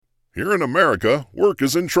Here in America, work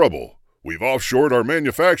is in trouble. We've offshored our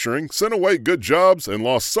manufacturing, sent away good jobs, and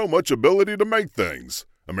lost so much ability to make things.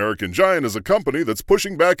 American Giant is a company that's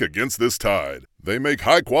pushing back against this tide. They make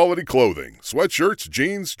high-quality clothing, sweatshirts,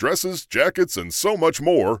 jeans, dresses, jackets, and so much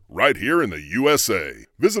more right here in the USA.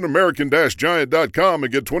 Visit American-Giant.com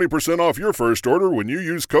and get 20% off your first order when you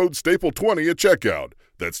use code STAPLE20 at checkout.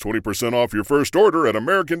 That's 20% off your first order at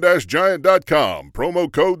American-Giant.com, promo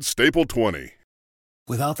code STAPLE20.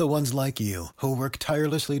 Without the ones like you, who work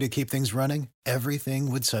tirelessly to keep things running,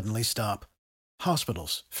 everything would suddenly stop.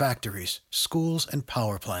 Hospitals, factories, schools, and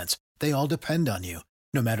power plants, they all depend on you.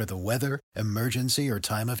 No matter the weather, emergency, or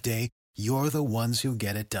time of day, you're the ones who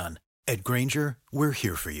get it done. At Grainger, we're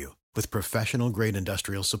here for you with professional-grade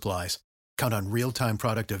industrial supplies. Count on real-time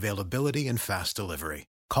product availability and fast delivery.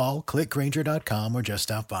 Call, click Grainger.com, or just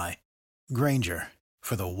stop by. Grainger,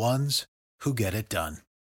 for the ones who get it done.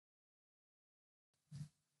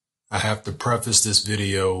 I have to preface this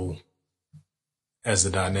video as the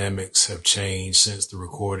dynamics have changed since the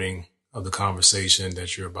recording of the conversation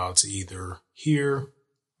that you're about to either hear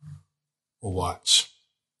or watch.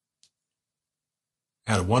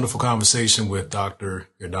 I had a wonderful conversation with Dr.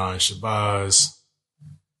 Yardan Shabazz.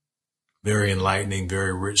 Very enlightening,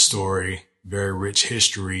 very rich story, very rich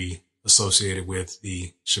history associated with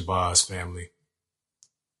the Shabazz family.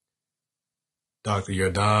 Dr.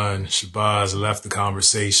 Yardan Shabazz left the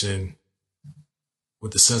conversation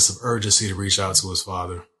with a sense of urgency to reach out to his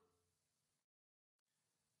father.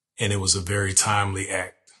 And it was a very timely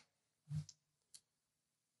act.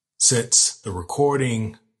 Since the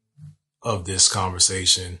recording of this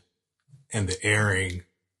conversation and the airing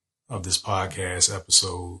of this podcast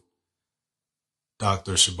episode,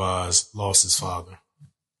 Dr. Shabazz lost his father.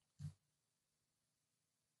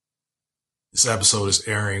 This episode is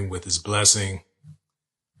airing with his blessing,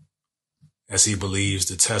 as he believes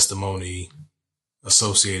the testimony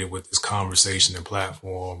associated with this conversation and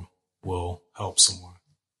platform will help someone.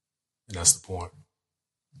 And that's the point.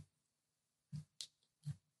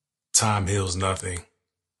 Time heals nothing.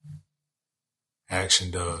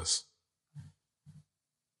 Action does.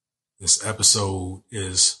 This episode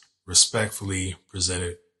is respectfully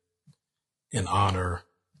presented in honor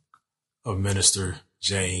of Minister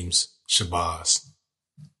James Shabazz.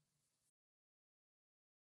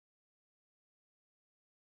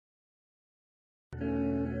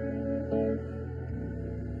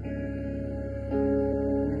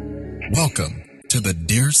 Welcome to the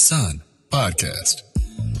Dear Son podcast.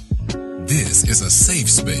 This is a safe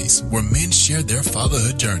space where men share their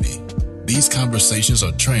fatherhood journey. These conversations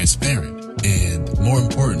are transparent and, more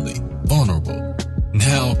importantly, vulnerable.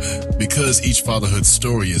 Now, because each fatherhood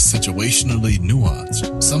story is situationally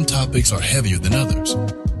nuanced, some topics are heavier than others.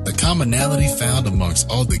 The commonality found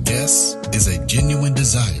amongst all the guests is a genuine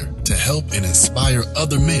desire to help and inspire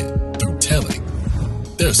other men through telling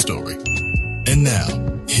their story. And now,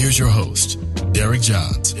 here's your host, Derek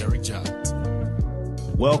Johns.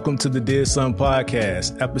 Welcome to the Dear Son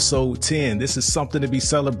podcast, episode 10. This is something to be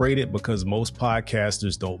celebrated because most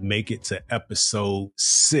podcasters don't make it to episode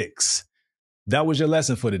 6. That was your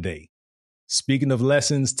lesson for today. Speaking of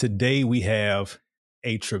lessons, today we have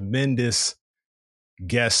a tremendous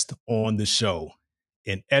guest on the show,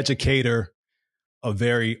 an educator, a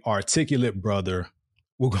very articulate brother.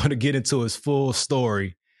 We're going to get into his full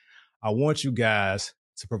story. I want you guys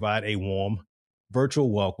to provide a warm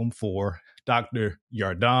virtual welcome for Dr.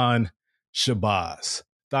 Yardan Shabazz.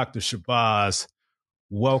 Dr. Shabazz,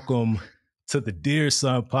 welcome to the Dear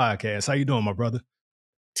Son podcast. How you doing, my brother?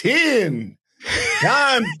 10.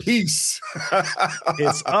 Time piece.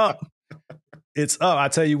 It's up. It's up. I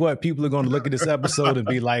tell you what, people are going to look at this episode and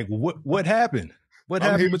be like, what happened? What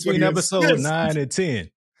happened between episode 9 and 10?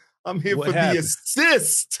 I'm here for the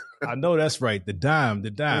assist. I know that's right. The dime.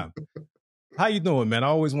 How you doing, man? I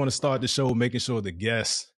always want to start the show making sure the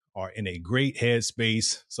guests are in a great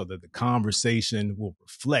headspace so that the conversation will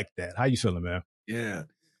reflect that. How you feeling, man? Yeah,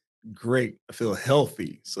 great. I feel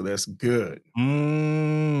healthy, so that's good.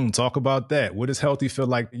 Talk about that. What does healthy feel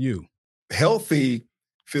like to you? Healthy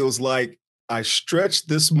feels like I stretched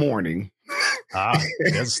this morning. That's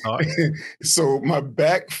a start. So my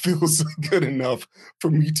back feels good enough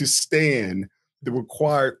for me to stand the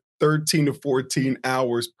required 13 to 14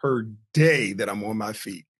 hours per day that I'm on my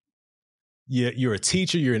feet. Yeah, you're a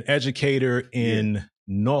teacher, you're an educator in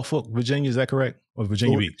Norfolk, Virginia, is that correct? Or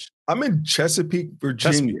Virginia Beach? I'm in Chesapeake,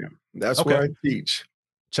 Virginia. That's where I teach.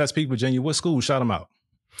 Chesapeake, Virginia. What school? Shout them out.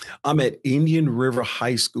 I'm at Indian River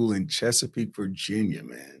High School in Chesapeake, Virginia,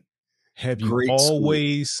 man. Have you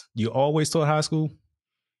always taught high school?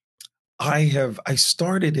 I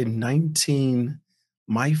started in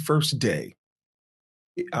My first day,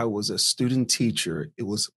 I was a student teacher. It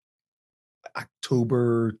was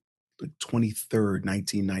October the 23rd,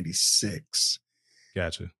 1996.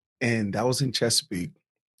 Gotcha. And that was in Chesapeake.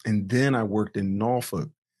 And then I worked in Norfolk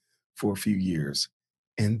for a few years.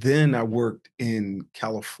 And then I worked in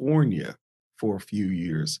California for a few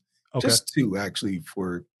years. Okay. Just two, actually,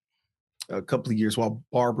 for a couple of years while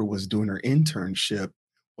Barbara was doing her internship,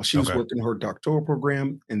 while she was Okay. working her doctoral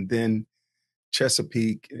program. And then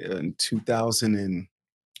Chesapeake in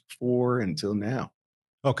 2004 until now.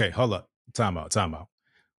 Okay, hold up. Time out.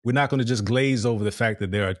 We're not going to just glaze over the fact that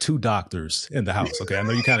there are two doctors in the house. Okay,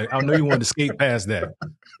 I know you wanted to skate past that,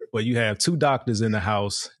 but you have two doctors in the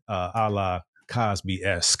house, a la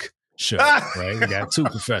Cosby-esque show, right? You got two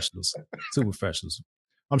professionals.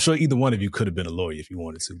 I'm sure either one of you could have been a lawyer if you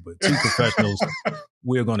wanted to, but two professionals.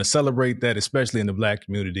 We're going to celebrate that, especially in the Black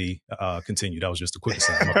community. Continue. That was just a quick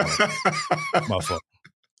aside. My fault.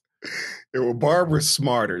 Yeah, well, Barbara's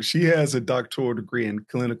smarter. She has a doctoral degree in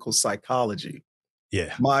clinical psychology.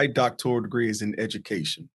 Yeah. My doctoral degree is in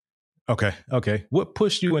education. Okay. What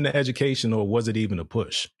pushed you into education, or was it even a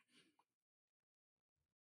push?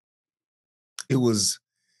 It was,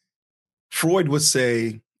 Freud would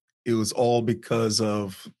say it was all because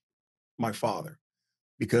of my father,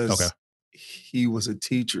 because he was a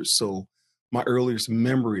teacher. So my earliest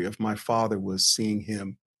memory of my father was seeing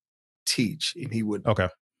him teach, and he would,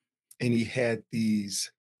 and he had these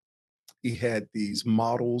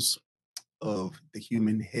models of the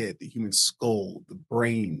human head, the human skull, the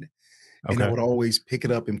brain. And I would always pick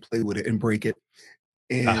it up and play with it and break it.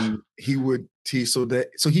 And he would teach, so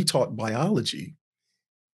he taught biology,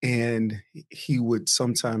 and he would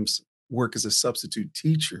sometimes work as a substitute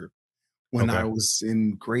teacher when I was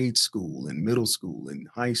in grade school and middle school and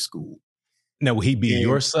high school. Now, will he be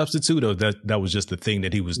your substitute, or that was just the thing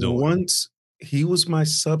that he was doing? Once he was my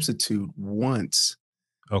substitute once.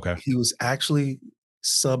 Okay. He was actually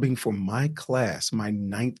subbing for my class, my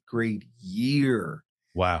 9th grade year.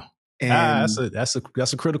 Wow. And that's a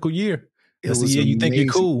critical year. That's the year you think you're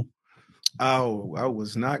cool. Oh, I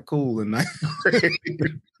was not cool in 9th grade.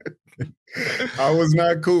 I was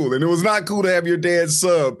not cool. And it was not cool to have your dad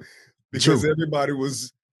sub, because everybody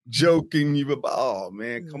was joking you about, oh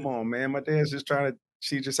man, come on, man. My dad's just trying to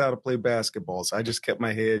teach us how to play basketball. So I just kept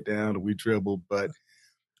my head down and we dribbled. But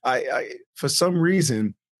I for some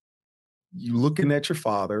reason, you looking at your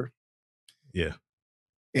father. Yeah.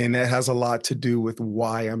 And that has a lot to do with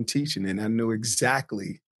why I'm teaching. And I know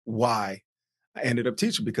exactly why I ended up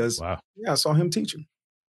teaching, because I saw him teaching.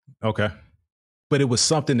 Okay. But it was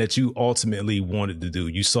something that you ultimately wanted to do.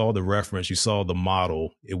 You saw the reference, you saw the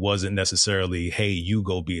model. It wasn't necessarily, hey, you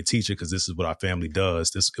go be a teacher because this is what our family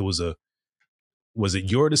does. Was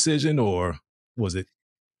it your decision, or was it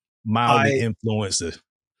mildly influenced?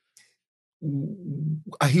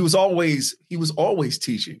 He was always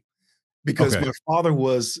teaching, because my father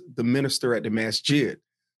was the minister at the Masjid.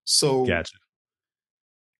 So gotcha.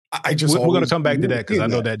 I just we're going to come back to that, because I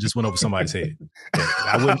know that just went over somebody's head.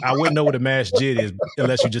 I wouldn't know what a Masjid is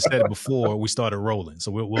unless you just said it before we started rolling.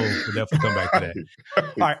 So we'll definitely come back to that.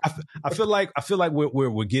 All right, I feel like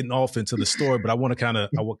we're getting off into the story, but I want to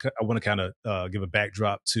kind of give a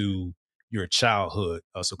backdrop to your childhood.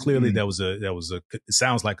 So clearly there was it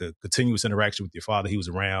sounds like a continuous interaction with your father. He was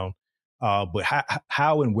around, but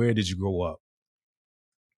how and where did you grow up?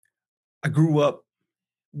 I grew up.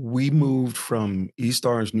 We moved from East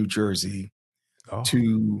Orange, New Jersey,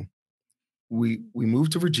 to we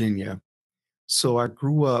moved to Virginia. So I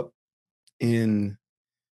grew up in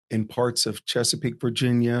parts of Chesapeake,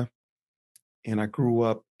 Virginia, and I grew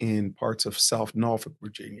up in parts of South Norfolk,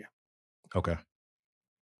 Virginia. Okay.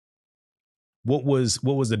 What was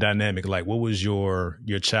the dynamic like? What was your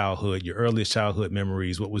childhood, your earliest childhood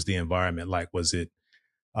memories? What was the environment like? Was it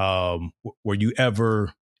were you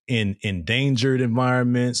ever in endangered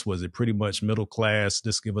environments? Was it pretty much middle class?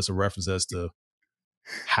 Just give us a reference as to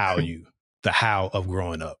how of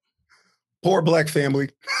growing up. Poor Black family.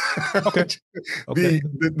 Okay.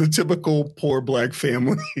 The typical poor Black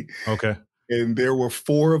family. Okay. And there were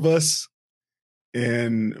 4 of us,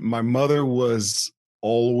 and my mother was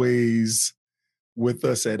always with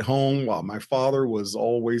us at home while my father was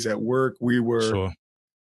always at work. We were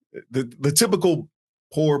the typical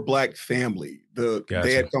poor Black family. The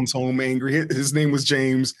dad comes home angry. His name was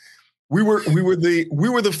James. We were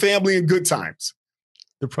the family in good times.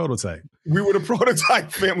 The prototype. We were the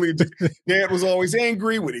prototype family. Dad was always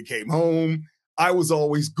angry when he came home. I was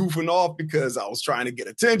always goofing off because I was trying to get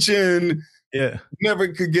attention. Yeah. Never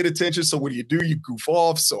could get attention. So what do? You goof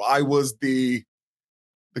off. So I was the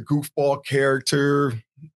goofball character.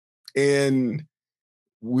 And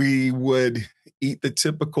we would eat the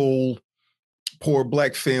typical poor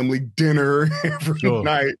Black family dinner every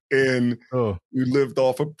night. And we lived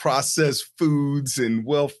off of processed foods and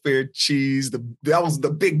welfare cheese. That was the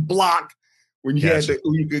big block when you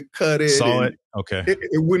you could cut it. Saw it. Okay.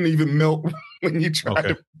 It wouldn't even melt when you tried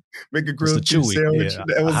to make a grilled cheese sandwich. Yeah.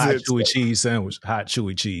 That was hot chewy cheese sandwich. Hot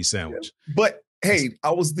chewy cheese sandwich. Yeah. But hey,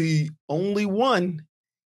 I was the only one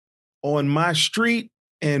on my street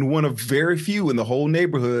and one of very few in the whole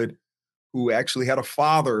neighborhood who actually had a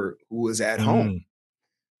father who was at home.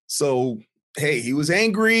 So, hey, he was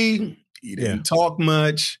angry. He didn't talk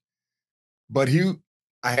much, but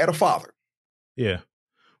I had a father. Yeah.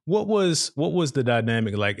 What was the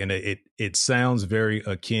dynamic like? And it sounds very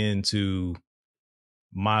akin to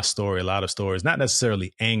my story. A lot of stories, not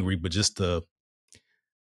necessarily angry, but just the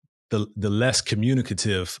less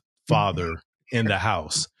communicative father in the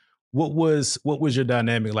house. What was your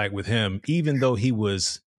dynamic like with him? Even though he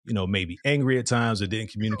was, maybe angry at times or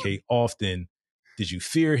didn't communicate often, did you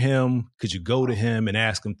fear him? Could you go to him and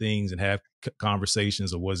ask him things and have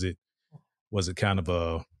conversations, or was it kind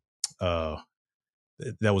of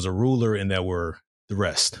that was a ruler and there were the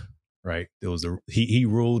rest, right? There was he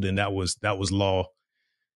ruled and that was law,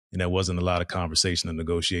 and there wasn't a lot of conversation and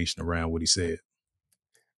negotiation around what he said.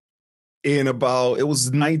 It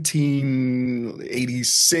was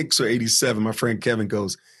 1986 or 87. My friend Kevin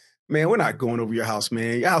goes, "Man, we're not going over your house,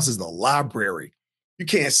 man. Your house is the library. You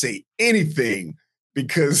can't say anything,"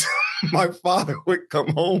 because my father would come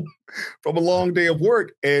home from a long day of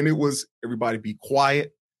work and it was everybody be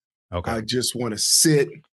quiet. Okay. I just want to sit.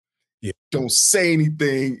 Yeah. Don't say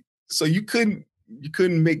anything. So you couldn't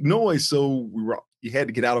make noise. So you had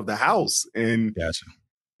to get out of the house. And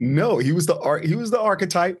no, he was the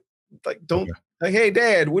archetype. Like, like, hey,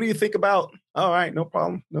 Dad, what do you think about? All right, no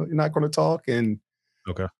problem. No, you're not going to talk. And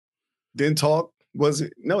didn't talk.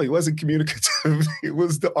 No, he wasn't communicative. It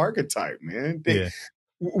was the archetype, man.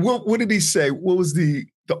 What did he say? What was the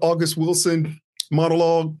August Wilson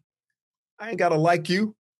monologue? I ain't got to like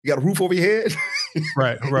you. You got a roof over your head.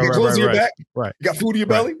 Right. You got clothes on your back. Right. You got food in your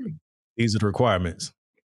belly. These are the requirements.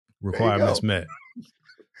 Requirements met.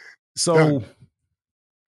 So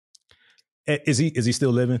is he still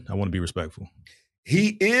living? I want to be respectful.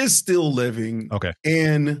 He is still living. Okay.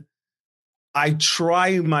 And I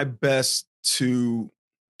try my best to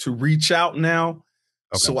reach out now.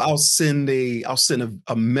 Okay. So I'll send a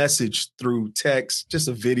message through text, just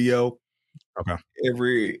a video. Okay.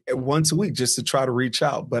 Once a week, just to try to reach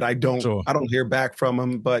out, but I don't hear back from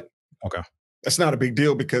him. But that's not a big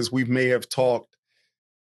deal because we may have talked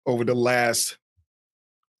over the last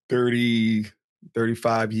 30,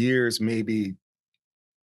 35 years, maybe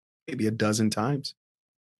a dozen times.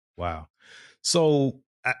 Wow. So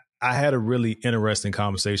I had a really interesting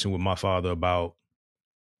conversation with my father about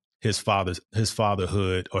his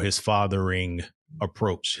fatherhood or his fathering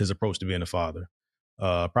approach, his approach to being a father.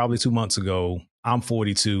 Probably 2 months ago. I'm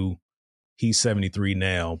 42. He's 73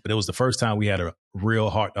 now. But it was the first time we had a real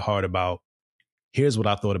heart-to-heart about, here's what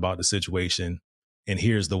I thought about the situation, and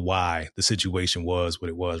here's the why the situation was what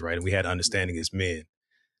it was, right? And we had understanding as men.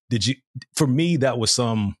 For me, that was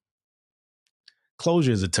some,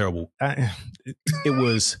 closure is a terrible, it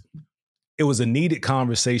was a needed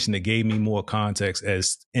conversation that gave me more context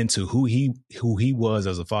as into who he was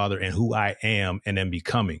as a father and who I am and am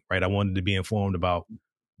becoming, right? I wanted to be informed about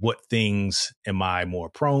what things am I more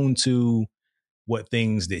prone to, what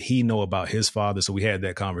things did he know about his father? So we had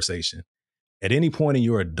that conversation. At any point in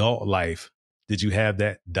your adult life, did you have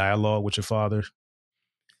that dialogue with your father?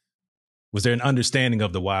 Was there an understanding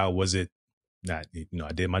of the why? Was it not,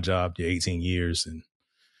 I did my job, 18 years and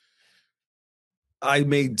I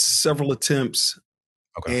made several attempts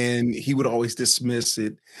and he would always dismiss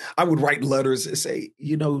it. I would write letters and say,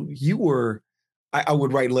 I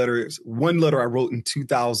would write letters. One letter I wrote in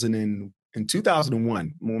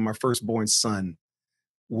 2001 when my firstborn son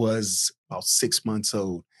was about 6 months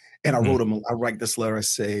old. And I wrote him, I write this letter. I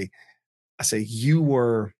say, you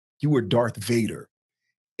were Darth Vader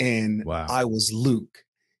and I was Luke.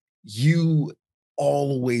 You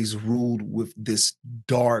always ruled with this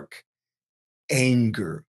dark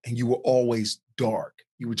anger, and you were always dark.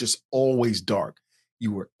 You were just always dark.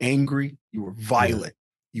 You were angry. You were violent.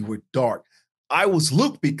 You were dark. I was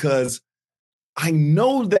Luke because I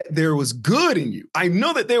know that there was good in you. I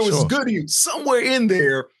know that there was good in you somewhere in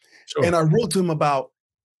there. Sure. And I wrote to him about,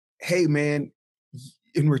 hey man,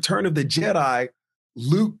 in Return of the Jedi,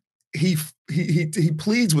 Luke, he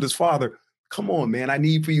pleads with his father. Come on, man. I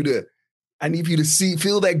need for you to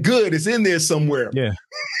feel that good. It's in there somewhere. Yeah.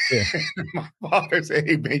 My father said,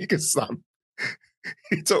 hey man, you can stop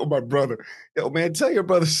He told my brother, yo, man, tell your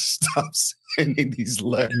brother to stop sending these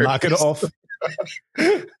letters. Knock it off.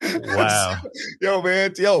 Wow. Yo,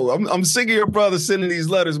 man, I'm sick of your brother sending these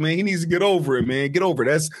letters, man. He needs to get over it, man. Get over it.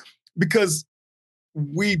 That's because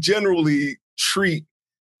we generally treat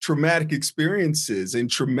traumatic experiences and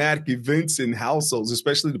traumatic events in households,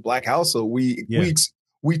 especially the Black household. We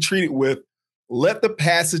treat it with, let the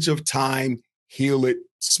passage of time heal it,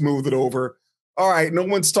 smooth it over. All right, no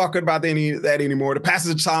one's talking about any of that anymore. The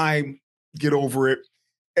passage of time, get over it.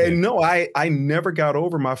 And no, I never got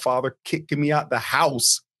over my father kicking me out the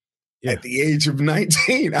house at the age of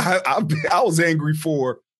 19. I was angry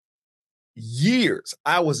for years.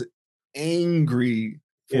 I was angry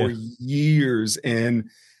for years. And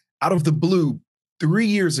out of the blue, 3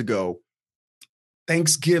 years ago,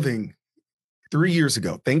 Thanksgiving,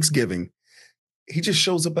 he just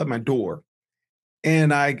shows up at my door.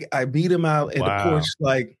 And I beat him out at the porch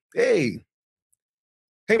like, hey,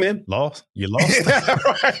 man. You lost? Yeah,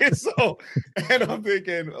 right. So, and I'm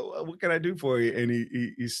thinking, what can I do for you? And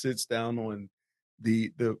he sits down on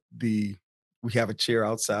we have a chair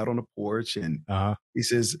outside on the porch, and he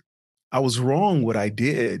says, I was wrong what I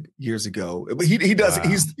did years ago. But he doesn't,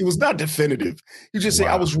 it was not definitive. He just say,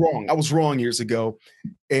 I was wrong years ago.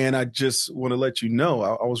 And I just want to let you know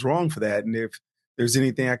I was wrong for that. And if there's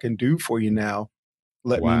anything I can do for you now,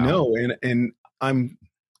 let me know. And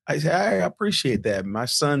I appreciate that. My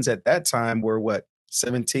sons at that time were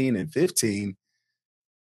 17 and 15.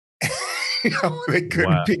 They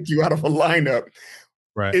couldn't pick you out of a lineup.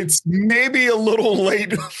 Right. It's maybe a little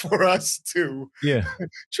late for us to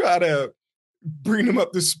try to bring them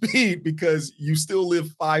up to speed because you still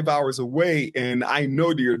live 5 hours away. And I know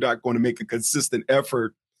that you're not going to make a consistent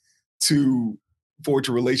effort to forge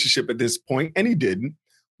a relationship at this point. And he didn't.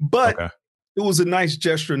 But it was a nice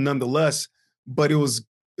gesture nonetheless. But it was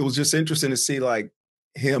just interesting to see like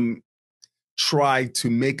him try to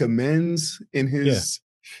make amends in his.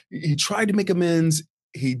 He tried to make amends.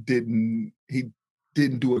 He didn't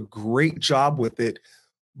do a great job with it,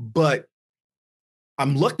 but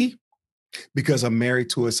I'm lucky because I'm married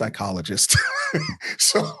to a psychologist.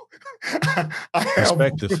 So I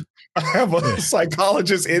have a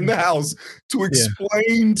psychologist in the house to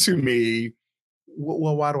explain to me,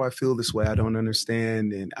 well, why do I feel this way? I don't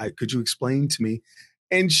understand. And could you explain to me?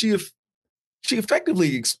 And she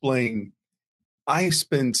effectively explained, I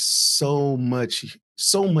spend so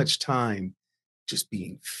much time just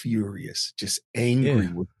being furious, just angry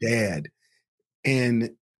with Dad. And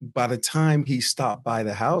by the time he stopped by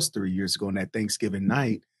the house 3 years ago on that Thanksgiving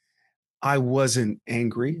night, I wasn't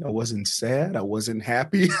angry. I wasn't sad. I wasn't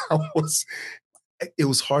happy. It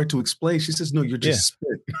was hard to explain. She says, no, you're just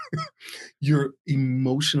spent. You're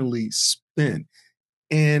emotionally spent.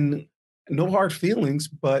 And no hard feelings,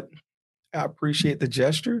 but I appreciate the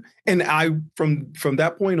gesture. And from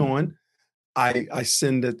that point on, I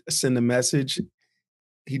send a message.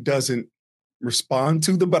 He doesn't respond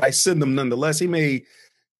to them, but I send them nonetheless. He may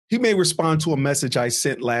respond to a message I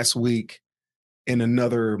sent last week in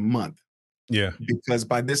another month. Yeah. Because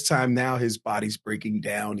by this time now his body's breaking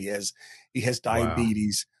down. He has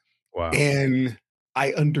diabetes. Wow. And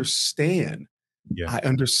I understand. Yeah. I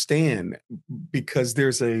understand because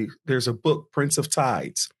there's a book, Prince of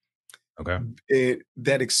Tides. Okay.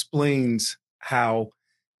 That explains how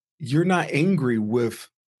you're not angry with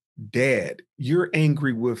Dad. You're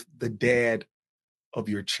angry with the dad of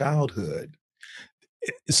your childhood.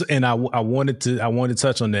 So, and I wanted to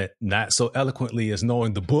touch on that, not so eloquently as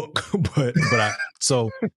knowing the book, but so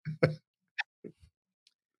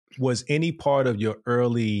was any part of your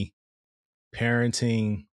early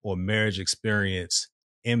parenting or marriage experience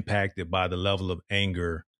impacted by the level of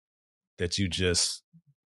anger that you just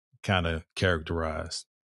kind of characterized,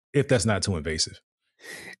 if that's not too invasive?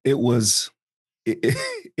 It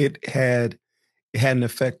had an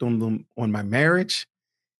effect on my marriage.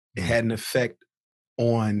 It had an effect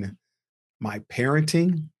on my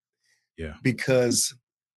parenting. Yeah. Because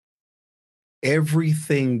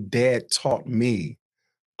everything Dad taught me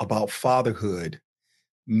about fatherhood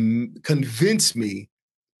convinced me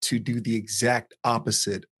to do the exact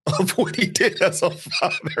opposite of what he did as a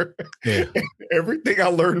father. Yeah. Everything I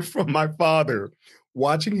learned from my father,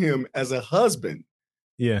 watching him as a husband,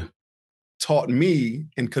 taught me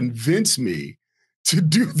and convinced me to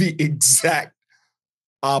do the exact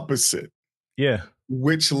opposite. Yeah.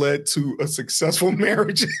 Which led to a successful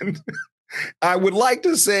marriage. And I would like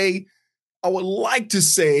to say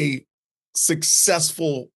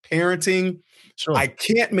successful parenting. Sure. I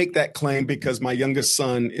can't make that claim because my youngest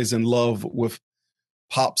son is in love with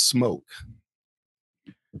Pop Smoke.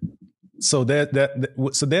 So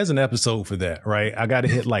so there's an episode for that, right? I got to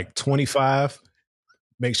hit like 25.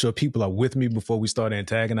 Make sure people are with me before we start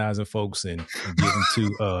antagonizing folks and get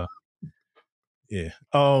into yeah.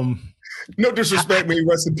 No disrespect, man.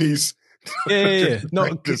 Rest in peace. Yeah.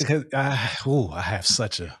 No, because I have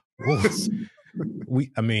such a we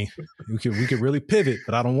could really pivot,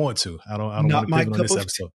 but I don't want to. I don't want to pivot on this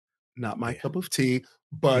episode. Not my cup of tea,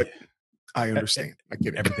 but I understand. I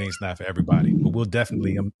get it. Everything's not for everybody, but we'll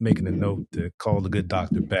definitely. I'm making a note to call the good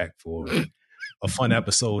doctor back for a fun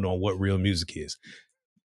episode on what real music is.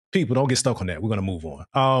 People, don't get stuck on that. We're going to move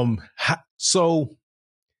on. So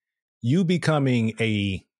you becoming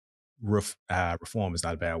a reform is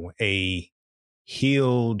not a bad one. A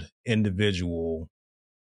healed individual,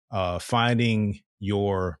 finding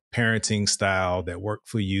your parenting style that worked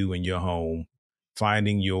for you in your home,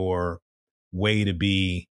 finding your way to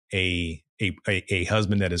be a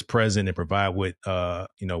husband that is present and provide what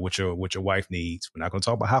what your wife needs. We're not going to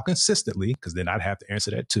talk about how consistently, because then I'd have to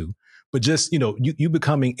answer that too. But just, you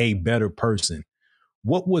becoming a better person.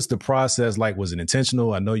 What was the process like? Was it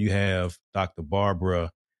intentional? I know you have Dr.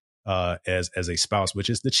 Barbara as a spouse, which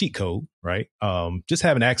is the cheat code, right? Just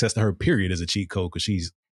having access to her period is a cheat code,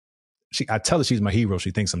 because I tell her she's my hero.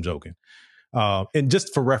 She thinks I'm joking. And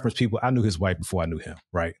just for reference, people, I knew his wife before I knew him,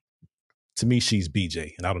 right? To me, she's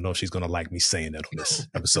BJ, and I don't know if she's going to like me saying that on this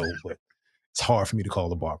episode, but it's hard for me to call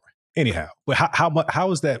her Barbara. Anyhow, but how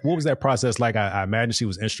was that? What was that process like? I imagine she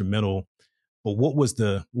was instrumental, but what was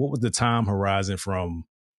the time horizon from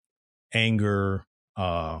anger?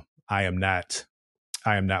 I am not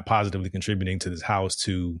positively contributing to this house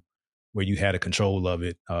to where you had a control of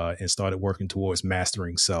it and started working towards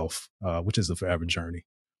mastering self, which is a forever journey.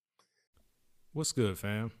 What's good,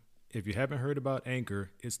 fam? If you haven't heard about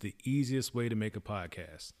Anchor, it's the easiest way to make a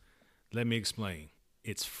podcast. Let me explain.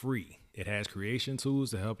 It's free. It has creation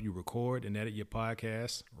tools to help you record and edit your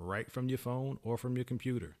podcast right from your phone or from your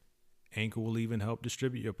computer. Anchor will even help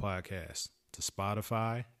distribute your podcast to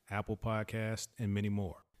Spotify, Apple Podcasts, and many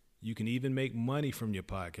more. You can even make money from your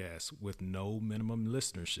podcast with no minimum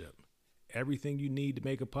listenership. Everything you need to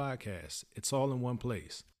make a podcast, it's all in one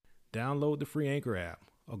place. Download the free Anchor app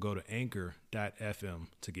or go to anchor.fm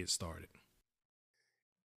to get started.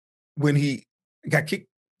 When he got kicked,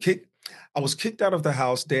 I was kicked out of the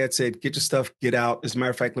house. Dad said, get your stuff, get out. As a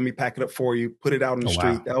matter of fact, let me pack it up for you, put it out on the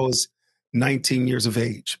street. Wow. That was 19 years of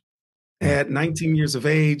age. At 19 years of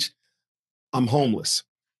age, I'm homeless.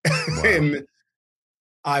 Wow. And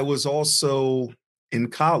I was also in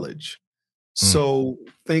college. So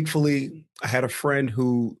thankfully, I had a friend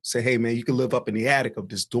who said, hey, man, you can live up in the attic of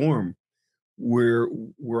this dorm where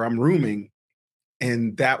I'm rooming.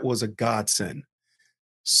 And that was a godsend.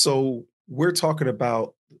 So we're talking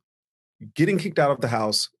about getting kicked out of the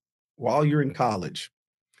house while you're in college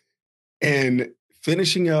and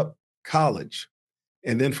finishing up college.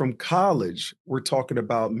 And then from college, we're talking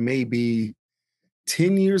about maybe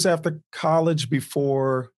 10 years after college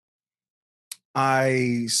before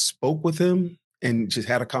I spoke with him and just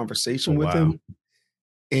had a conversation with him.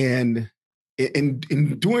 And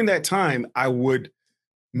during that time, I would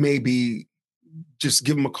maybe just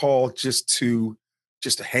give him a call just to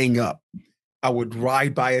hang up. I would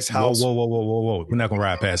ride by his house. Whoa. We're not going to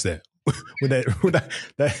ride past that.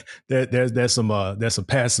 There's some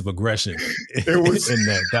passive aggression in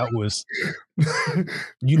that. That was,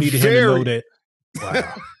 you need him to know that.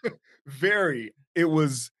 Wow. Very. It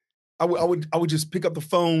was, I would just pick up the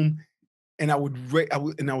phone and I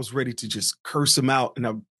was ready to just curse him out, and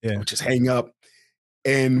I would just hang up,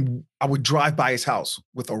 and I would drive by his house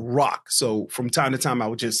with a rock. So from time to time, I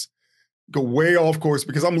would just go way off course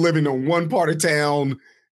because I'm living in one part of town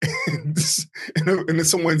in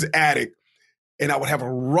someone's attic, and I would have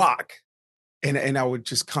a rock, and I would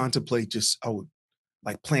just contemplate. I would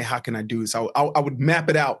like plan, how can I do this? I would map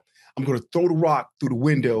it out. I'm going to throw the rock through the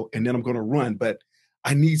window, and then I'm going to run. But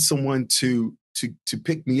I need someone to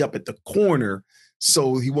pick me up at the corner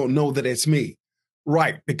so he won't know that it's me,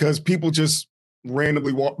 right? Because people just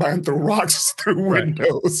randomly walk by and throw rocks through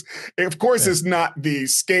windows. And of course, it's not the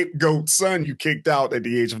scapegoat son you kicked out at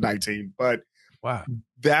the age of 19, but wow,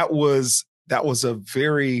 that was a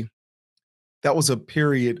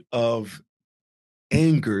period of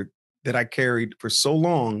anger that I carried for so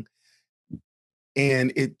long.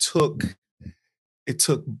 And it took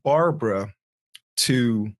Barbara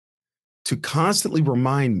to constantly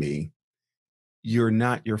remind me, you're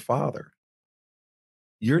not your father.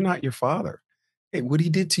 You're not your father. Hey, what he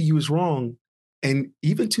did to you is wrong. And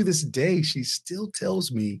even to this day, she still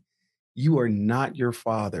tells me, you are not your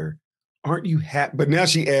father. Aren't you happy? But now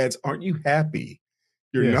she adds, aren't you happy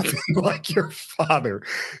You're nothing like your father.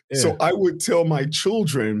 So I would tell my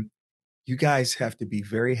children, you guys have to be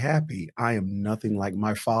very happy. I am nothing like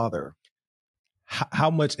my father. How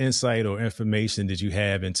much insight or information did you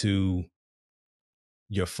have into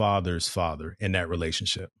your father's father in that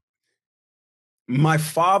relationship? My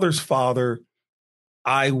father's father,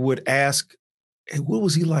 I would ask, hey, what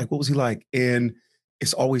was he like? What was he like? And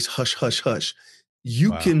it's always hush, hush, hush.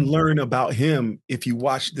 You can learn about him if you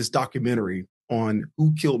watch this documentary on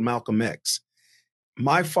who killed Malcolm X.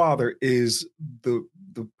 My father is the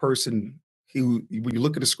person who, when you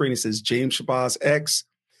look at the screen, it says James Shabazz X.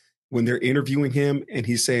 When they're interviewing him and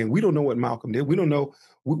he's saying, we don't know what Malcolm did. We don't know.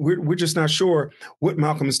 We're just not sure what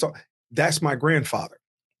Malcolm is talking. That's my grandfather.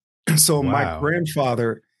 So my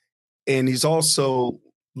grandfather, and he's also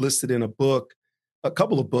listed in a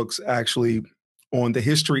couple of books actually, on the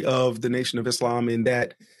history of the Nation of Islam, in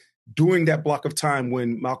that during that block of time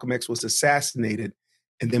when Malcolm X was assassinated,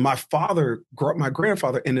 and then my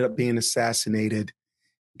grandfather ended up being assassinated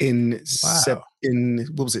in September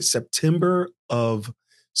of.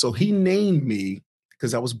 So he named me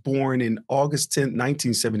because I was born in August 10th,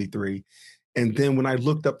 1973. And then when I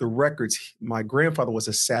looked up the records, my grandfather was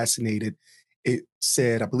assassinated. I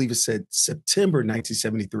believe it said September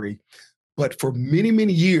 1973. But for many,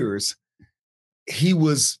 many years, he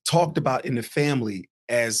was talked about in the family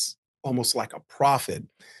as almost like a prophet.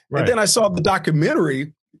 Right. And then I saw the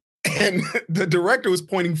documentary and the director was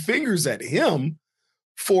pointing fingers at him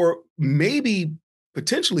for maybe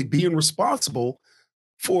potentially being responsible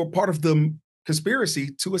for part of the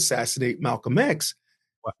conspiracy to assassinate Malcolm X.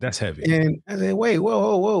 Wow, that's heavy. And I said, wait,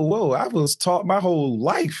 whoa. I was taught my whole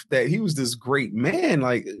life that he was this great man.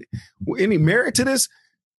 Like, any merit to this?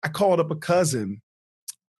 I called up a cousin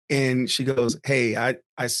and she goes, hey,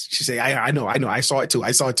 she said, I know. I saw it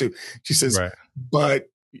too. She says, but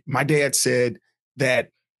my dad said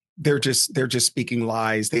that they're just speaking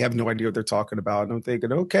lies. They have no idea what they're talking about. And I'm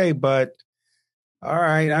thinking, okay, but all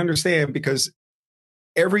right, I understand, because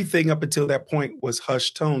everything up until that point was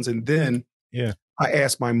hushed tones. And then I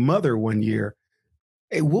asked my mother one year,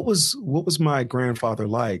 hey, what was my grandfather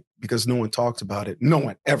like? Because no one talked about it. No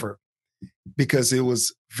one ever. Because it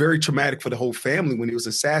was very traumatic for the whole family when he was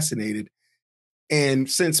assassinated.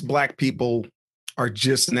 And since Black people are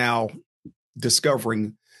just now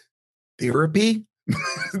discovering therapy,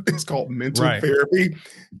 it's called mental therapy.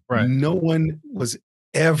 Right. No one was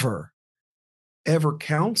ever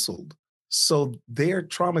counseled. So they're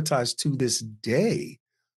traumatized to this day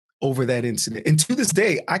over that incident. And to this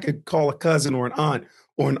day, I could call a cousin or an aunt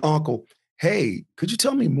or an uncle, hey, could you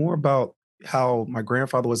tell me more about how my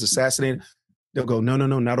grandfather was assassinated? They'll go, no,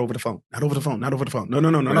 not over the phone. Not over the phone. Not over the phone. No,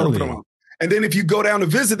 not over the phone. And then if you go down to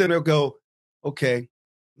visit them, they'll go, okay,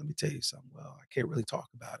 let me tell you something. Well, I can't really talk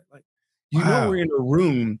about it. Like, know, we're in a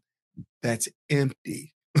room that's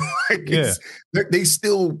empty. They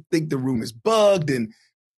still think the room is bugged, and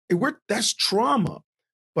that's trauma.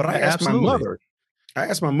 But I asked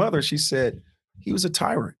my mother, she said, he was a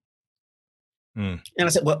tyrant. And I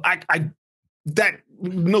said, well, I that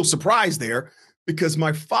no surprise there, because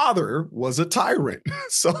my father was a tyrant.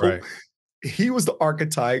 So he was the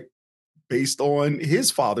archetype based on his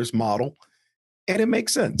father's model, and it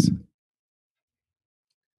makes sense.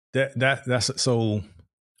 That's so.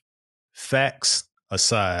 Facts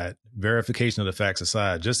aside, verification of the facts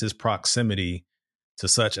aside, just his proximity to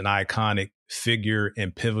such an iconic figure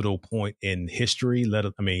and pivotal point in history,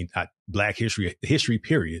 Black history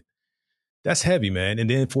period. That's heavy, man. And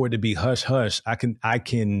then for it to be hush hush, I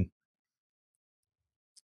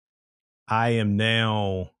am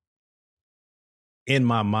now in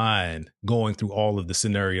my mind going through all of the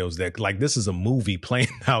scenarios that, like, this is a movie playing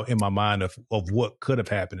out in my mind of what could have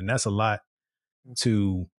happened. And that's a lot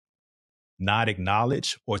to not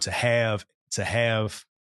acknowledge, or to have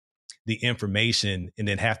the information and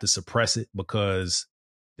then have to suppress it because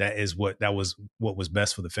that was what was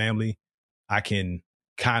best for the family. I can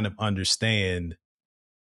kind of understand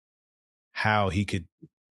how he could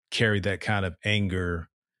carry that kind of anger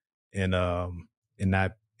and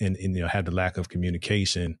not have the lack of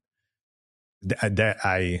communication.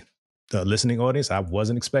 The listening audience, I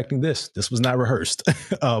wasn't expecting this. This was not rehearsed.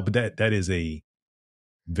 But that is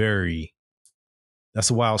that's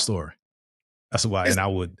a wild story. That's a wild,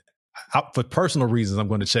 and for personal reasons, I'm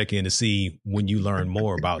going to check in to see when you learn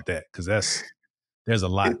more about that, because there's a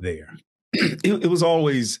lot there. It was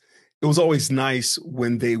always nice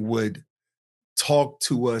when they would talk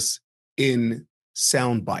to us in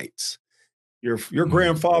sound bites. Your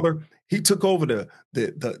grandfather, he took over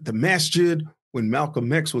the masjid when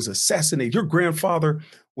Malcolm X was assassinated. Your grandfather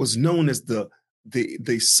was known as the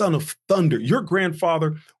the son of thunder. Your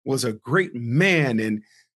grandfather was a great man. And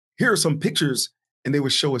here are some pictures. And they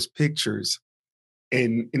would show us pictures.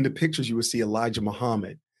 And in the pictures, you would see Elijah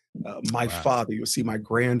Muhammad, my father, you would see my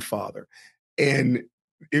grandfather. And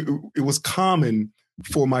it was common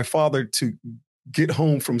for my father to get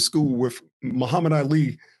home from school with Muhammad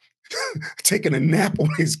Ali taking a nap on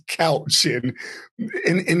his couch. And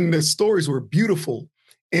the stories were beautiful.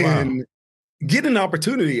 And getting an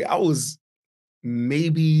opportunity, I was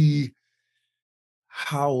maybe,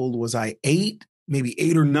 how old was I? 8, maybe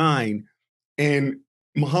 8 or 9. And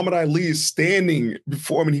Muhammad Ali is standing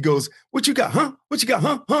before him and he goes, "What you got, huh? What you got,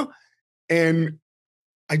 huh? Huh?" And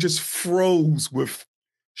I just froze with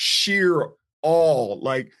sheer awe,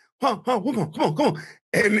 like, come on.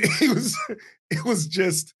 And it was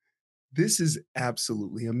just, this is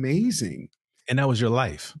absolutely amazing. And that was your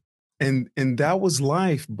life. And that was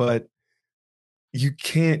life, but you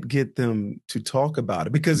can't get them to talk about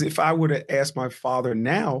it. Because if I were to ask my father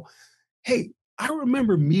now, hey, I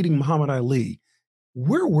remember meeting Muhammad Ali.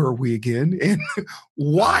 Where were we again? And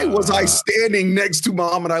why was I standing next to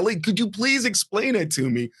Muhammad Ali? Could you please explain it to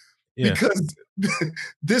me? Yeah. Because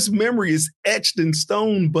this memory is etched in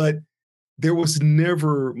stone, but there was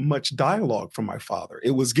never much dialogue from my father.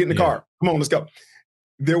 It was get in the car. Come on, let's go.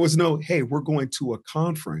 There was no, hey, we're going to a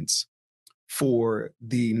conference for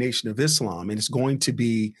the Nation of Islam, and it's going to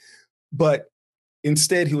be, but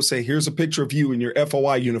instead he will say, here's a picture of you in your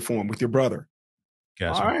FOI uniform with your brother.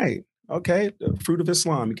 Gotcha. All right. Okay. The Fruit of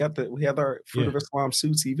Islam. We had our Fruit of Islam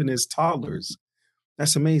suits even as toddlers.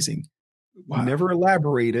 That's amazing. Wow. Never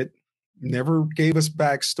elaborated, never gave us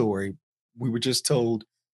backstory. We were just told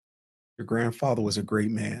your grandfather was a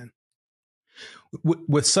great man.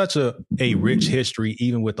 With such a rich history,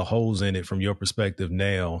 even with the holes in it from your perspective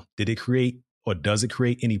now, did it create or does it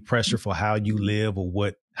create any pressure for how you live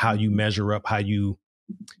or how you measure up,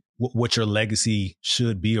 what your legacy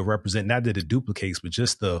should be or represent? Not that it duplicates, but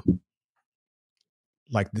just those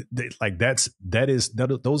are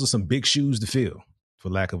some big shoes to fill, for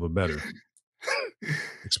lack of a better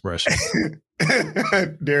expression.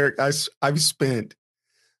 Derek,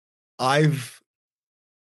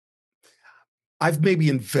 I've maybe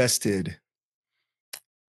invested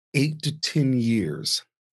 8 to 10 years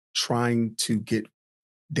trying to get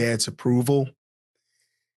Dad's approval.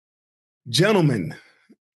 Gentlemen,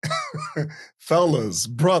 fellas,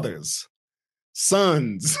 brothers,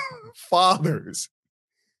 sons, fathers,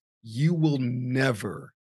 you will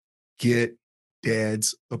never get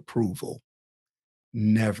Dad's approval.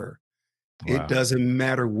 Never. Wow. It doesn't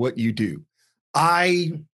matter what you do.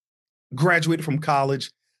 I graduated from college.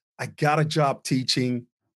 I got a job teaching,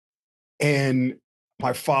 and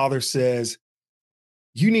my father says,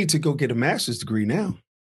 you need to go get a master's degree now.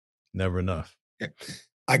 Never enough.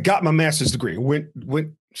 I got my master's degree, went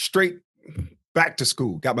straight back to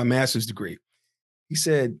school, got my master's degree. He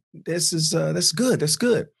said, that's good.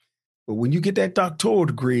 But when you get that doctoral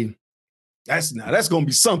degree, that's going to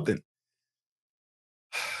be something.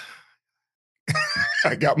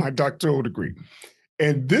 I got my doctoral degree.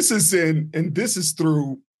 And this is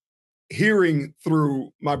through hearing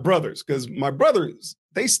through my brothers, because my brothers,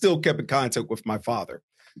 they still kept in contact with my father.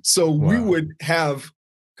 So we would have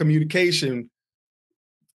communication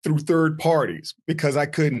through third parties because I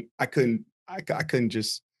couldn't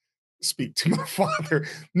just speak to my father.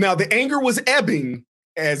 Now the anger was ebbing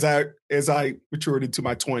as I matured into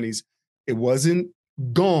my 20s. It wasn't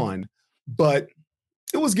gone, but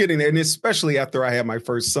it was getting there. And especially after I had my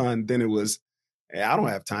first son, then it was, hey, I don't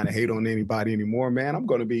have time to hate on anybody anymore, man. I'm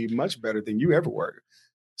going to be much better than you ever were.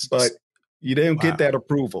 But you didn't get that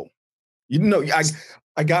approval. You know,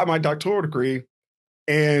 I got my doctoral degree,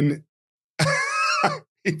 and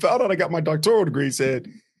he found out I got my doctoral degree. He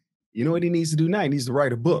said, you know what he needs to do now? He needs to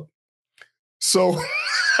write a book. So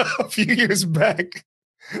a few years back,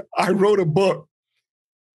 I wrote a book,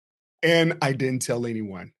 and I didn't tell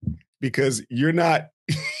anyone because you're not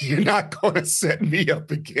going to set me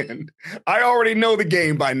up again. I already know the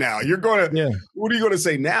game by now. What are you going to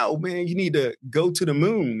say now, man? You need to go to the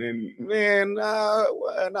moon. And man,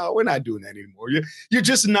 no, we're not doing that anymore. You're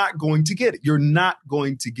just not going to get it. You're not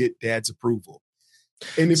going to get Dad's approval.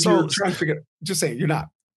 And if you're trying to figure it, just saying you're not.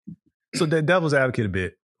 So the devil's advocate a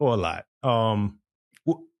bit or a lot.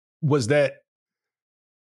 Was that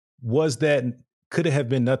could it have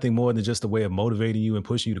been nothing more than just a way of motivating you and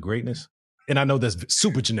pushing you to greatness? And I know that's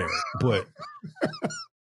super generic, but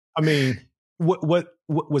I mean, what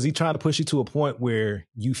was he trying to push you to a point where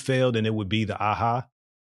you failed and it would be the aha?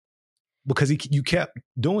 Because you kept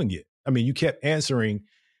doing it. I mean, you kept answering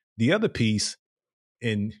the other piece,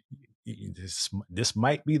 and this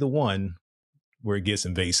might be the one where it gets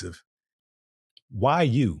invasive. Why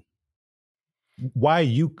you? Why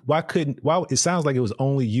it sounds like it was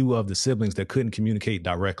only you of the siblings that couldn't communicate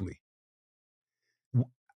directly.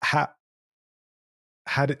 How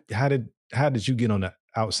did you get on the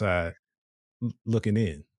outside looking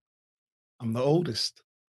in? I'm the oldest.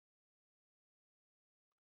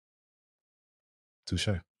 Touche.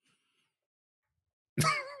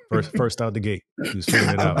 First out the gate. He was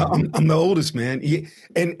figuring it out. I'm the oldest, man.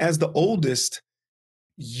 And as the oldest,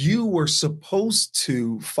 you were supposed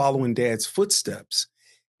to follow in Dad's footsteps.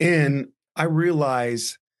 And I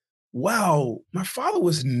realized, wow, my father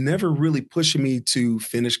was never really pushing me to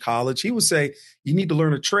finish college. He would say, you need to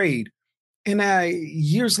learn a trade. And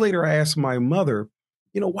years later, I asked my mother,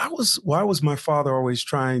 why was my father always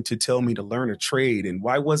trying to tell me to learn a trade? And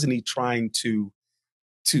why wasn't he trying to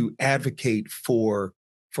advocate for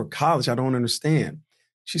college? I don't understand.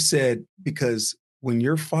 She said, because when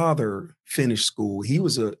your father finished school, he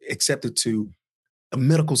was accepted to a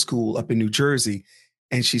medical school up in New Jersey.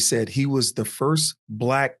 And she said he was the first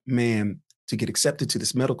Black man to get accepted to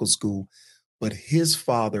this medical school. But his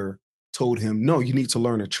father told him, no, you need to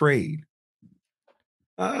learn a trade.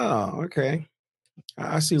 Oh, okay.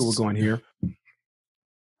 I see where we're going here.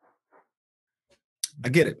 I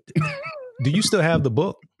get it. Do you still have the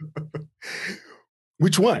book?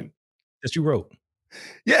 Which one? That you wrote?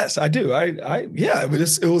 Yes, I do. Yeah, but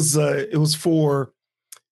it was for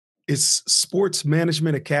it's Sports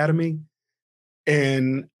Management Academy,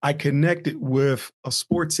 and I connected with a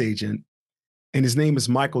sports agent, and his name is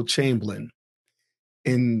Michael Chamberlain,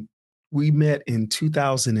 and we met in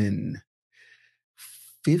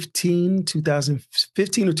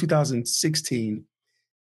 2015 or 2016,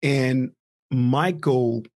 and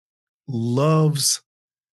Michael loves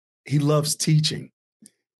teaching.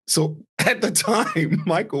 So at the time,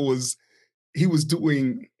 Michael was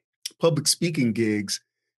doing public speaking gigs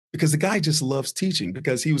because the guy just loves teaching,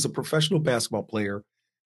 because he was a professional basketball player.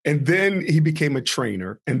 And then he became a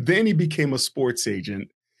trainer, and then he became a sports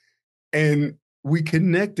agent. And we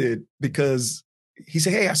connected because he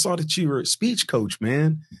said, hey, I saw that you were a speech coach,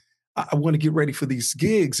 man. I want to get ready for these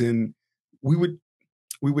gigs. And we would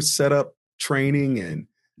set up training, and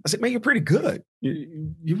I said, man, you're pretty good.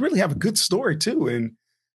 You really have a good story too. And,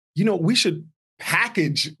 we should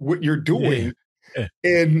package what you're doing. Yeah.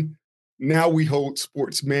 And now we hold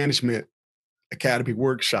Sports Management Academy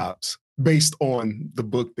workshops based on the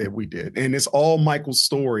book that we did. And it's all Michael's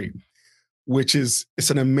story, it's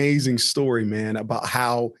an amazing story, man, about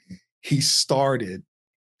how he started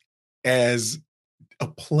as a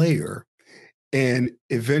player and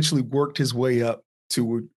eventually worked his way up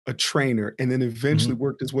to a trainer, and then eventually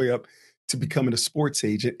worked his way up to becoming a sports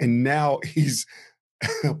agent. And now he's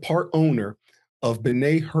a part owner of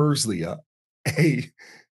B'nai Herzliya, a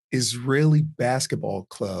Israeli basketball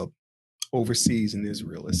club overseas in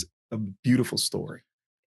Israel. It's a beautiful story.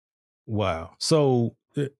 Wow. So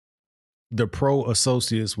the Pro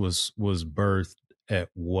Associates was birthed at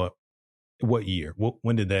what year?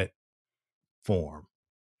 When did that form?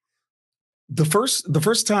 The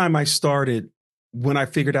first time I started, when I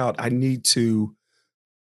figured out I need to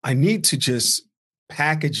just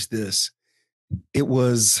package this, it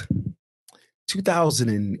was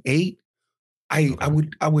 2008. I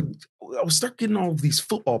would start getting all of these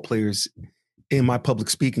football players in my public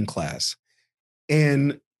speaking class.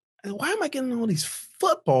 And why am I getting all these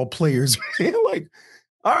football players, man? Like,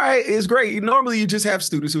 all right, it's great. Normally you just have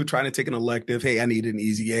students who are trying to take an elective. Hey, I need an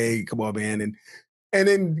easy A. Come on, man. And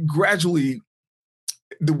then gradually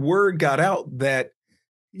the word got out that,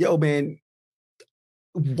 yo, man,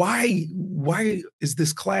 why is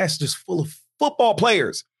this class just full of football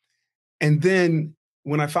players? And then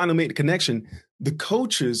when I finally made the connection, the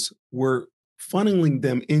coaches were funneling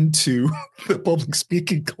them into the public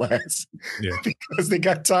speaking class because they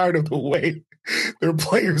got tired of the way their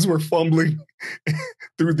players were fumbling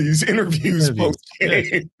through these interviews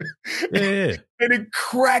post-game. Yeah. And it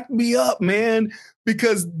cracked me up, man,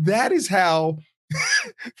 because that is how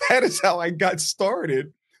I got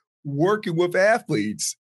started working with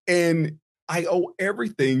athletes. And I owe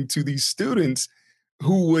everything to these students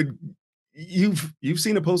who would, you've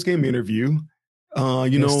seen a post-game interview.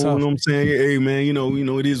 You know what I'm saying? Hey, man,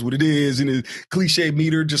 it is what it is. And the cliche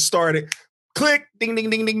meter just started. Click, ding, ding,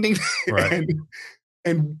 ding, ding, ding. Right.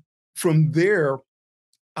 and from there,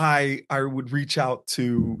 I would reach out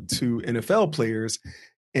to NFL players.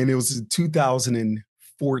 And it was in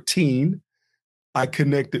 2014. I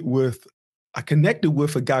connected with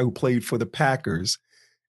a guy who played for the Packers.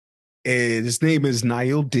 And his name is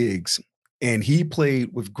Nail Diggs. And he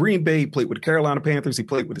played with Green Bay, he played with the Carolina Panthers, he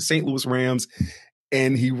played with the St. Louis Rams.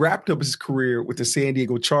 And he wrapped up his career with the San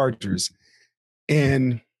Diego Chargers.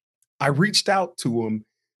 And I reached out to him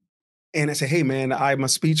and I said, hey, man, I'm a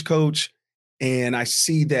speech coach. And I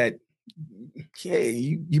see that, hey,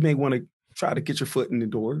 you may want to try to get your foot in the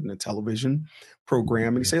door in a television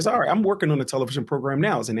program. And he says, all right, I'm working on a television program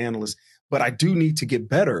now as an analyst, but I do need to get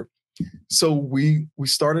better. So we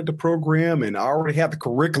started the program, and I already have the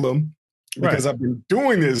curriculum because I've been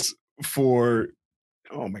doing this for,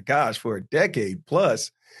 oh my gosh, for a decade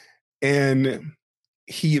plus. And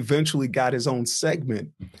he eventually got his own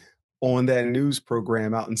segment on that news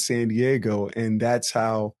program out in San Diego. And that's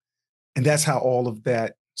how all of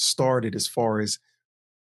that started, as far as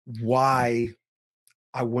why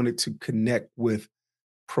I wanted to connect with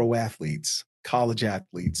pro athletes, college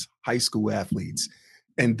athletes, high school athletes.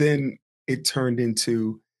 And then it turned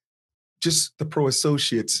into just the pro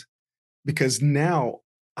associates, because now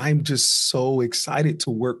I'm just so excited to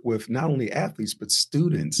work with not only athletes, but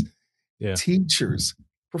students, teachers,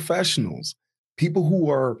 professionals, people who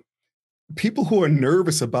are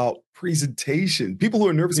nervous about presentation, people who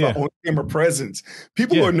are nervous about on-camera presence,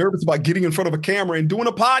 people who are nervous about getting in front of a camera and doing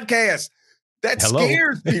a podcast. That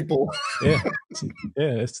scares people.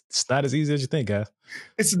 It's not as easy as you think, guys.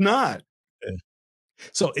 It's not. Yeah.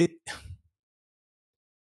 So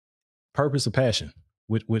purpose or passion?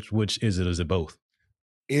 Which is it? Is it both?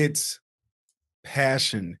 It's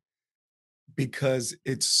passion, because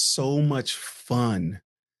it's so much fun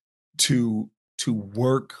to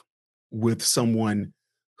work with someone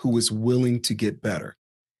who is willing to get better.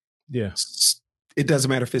 Yeah. It doesn't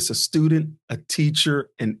matter if it's a student, a teacher,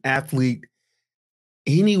 an athlete,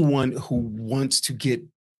 anyone who wants to get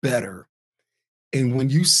better. And when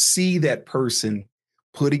you see that person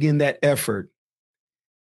putting in that effort,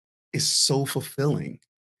 it's so fulfilling.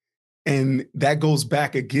 And that goes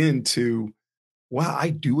back again to, wow, I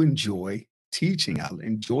do enjoy teaching. I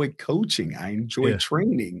enjoy coaching. I enjoy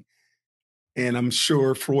training. And I'm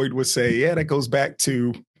sure Freud would say, yeah, that goes back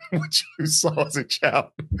to what you saw as a child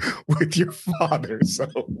with your father. So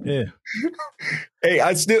hey,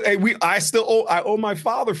 I owe my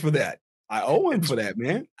father for that. I owe him for that,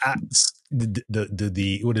 man.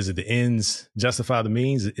 What is it? The ends justify the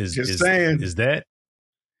means. Is that?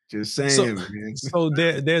 Just saying, man. So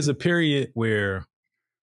there's a period where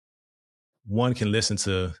one can listen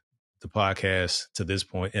to the podcast to this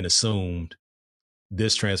point and assumed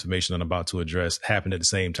this transformation I'm about to address happened at the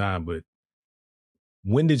same time. But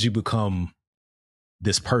when did you become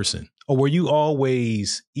this person? Or were you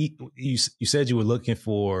always, you said you were looking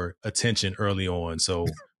for attention early on. So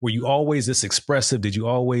were you always this expressive? Did you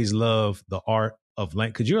always love the art of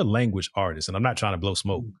language? Because you're a language artist, and I'm not trying to blow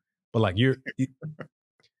smoke, but like you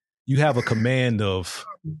have a command of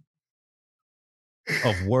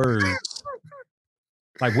words.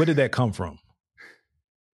 Like, where did that come from?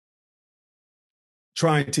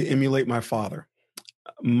 Trying to emulate my father.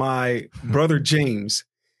 My brother James,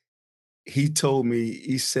 he told me,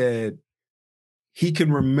 he said he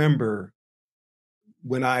can remember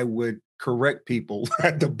when I would correct people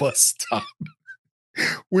at the bus stop,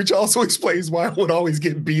 which also explains why I would always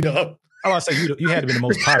get beat up. I was say you had to be the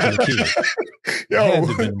most popular kid.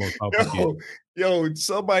 Yo,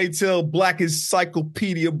 somebody tell Black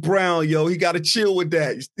Encyclopedia Brown, he got to chill with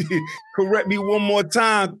that. Correct me one more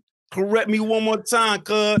time,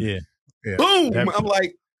 cuz. Yeah. Boom. I'm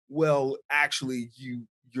like, well, actually,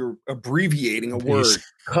 you're abbreviating a word,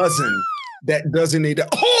 cousin, that doesn't need to.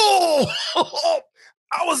 I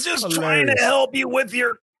was just trying to help you with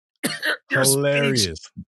your hilarious speech.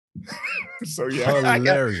 So yeah,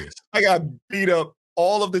 hilarious. I got beat up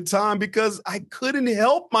all of the time because I couldn't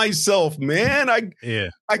help myself, man. I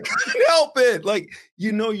couldn't help it. Like,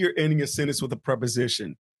 you're ending a sentence with a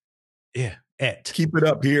preposition. Yeah. At. Keep it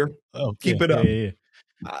up here. Oh, keep it up. Yeah.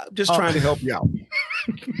 I'm just trying to help you out.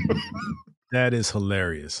 That is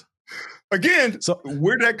hilarious. Again, so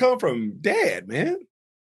where'd that come from? Dad, man.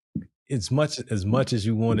 As much as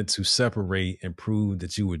you wanted to separate and prove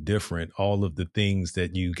that you were different, all of the things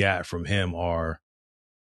that you got from him are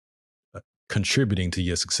contributing to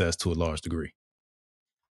your success to a large degree.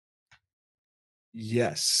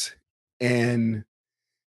 Yes. And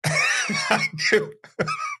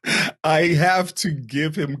I have to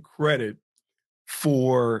give him credit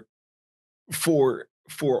for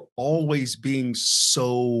always being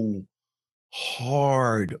so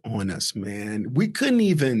hard on us, man. We couldn't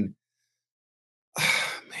even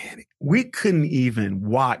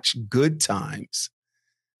watch Good Times.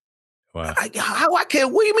 Wow. What do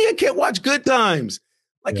you mean I can't watch Good Times?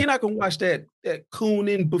 Like, you're not gonna watch that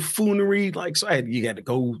cooning buffoonery. Like, so you got to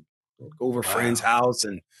go over a friend's house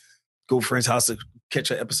and go to a friend's house to catch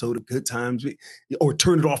an episode of Good Times, or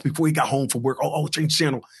turn it off before he got home from work. Oh, change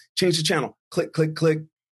the channel, click, click, click,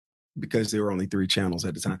 because there were only 3 channels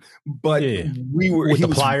at the time. But we were with the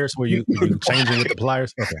pliers. Were you changing with the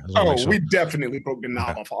pliers? Okay. Oh, we definitely broke the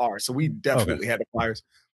knob off ours, so we definitely had the pliers.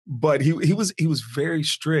 But he was very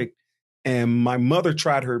strict, and my mother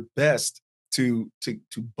tried her best to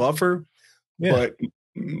buffer, but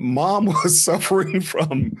mom was suffering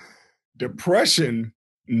from depression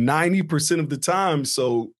 90% of the time,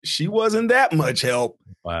 so she wasn't that much help.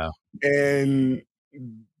 Wow. And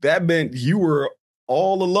that meant you were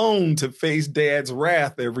all alone to face dad's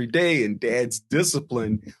wrath every day and dad's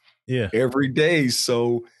discipline every day.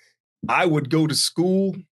 So I would go to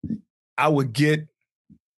school, I would get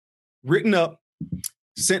written up,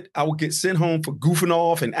 I would get sent home for goofing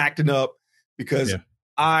off and acting up because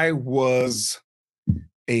I was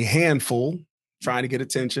a handful trying to get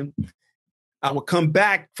attention. I would come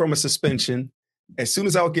back from a suspension. As soon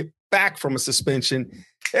as I would get back from a suspension,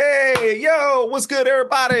 hey, yo, what's good,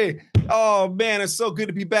 everybody? Oh, man, it's so good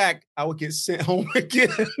to be back. I would get sent home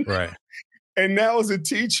again. Right. And now as a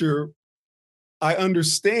teacher, I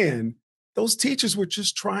understand those teachers were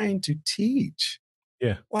just trying to teach.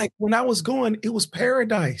 Yeah. Like when I was going, it was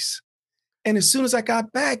paradise. And as soon as I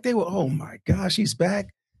got back, they were, oh my gosh, he's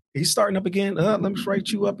back. He's starting up again. Let me write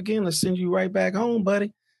you up again. Let's send you right back home,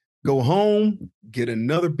 buddy. Go home, get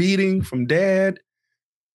another beating from dad.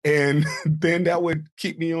 And then that would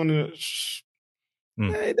keep me on the,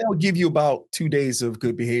 that would give you about 2 days of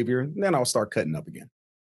good behavior. And then I'll start cutting up again.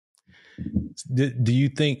 Do you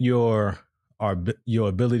think your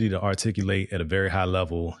ability to articulate at a very high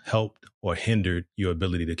level helped or hindered your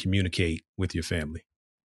ability to communicate with your family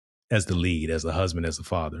as the lead, as a husband, as a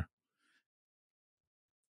father?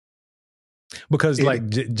 Because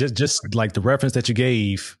just like the reference that you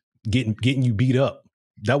gave, getting you beat up,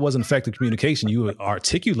 that wasn't effective communication. You were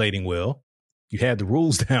articulating well. You had the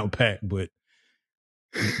rules down pat, but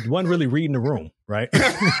you wasn't really reading the room, right?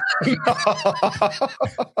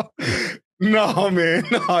 No, man.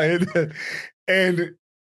 No.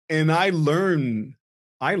 And I learned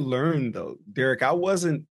though, Derek, I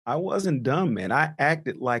wasn't dumb, man. I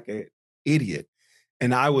acted like an idiot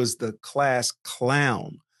and I was the class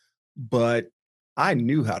clown, but I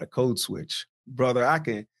knew how to code switch. Brother, I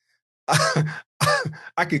can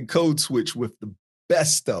code switch with the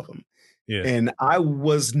best of them. Yeah. And I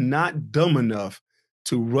was not dumb enough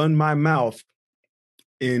to run my mouth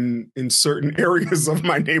in certain areas of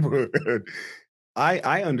my neighborhood.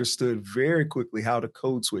 I understood very quickly how to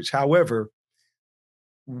code switch. However,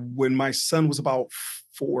 when my son was about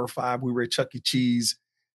 4 or 5, we were at Chuck E. Cheese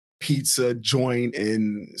pizza joint,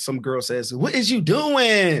 and some girl says, "What is you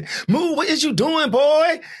doing? Moo, what is you doing,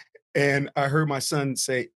 boy?" And I heard my son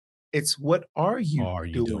say, "It's what are you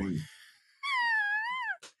doing?"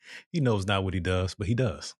 He knows not what he does, but he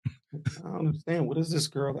does. I don't understand. What is this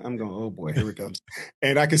girl? I'm going, oh boy, here it comes.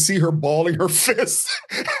 And I can see her balling her fist.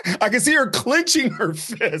 I can see her clenching her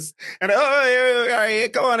fist. And all right,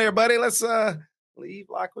 come on here, buddy. Let's leave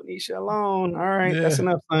LaQuanisha alone. All right, that's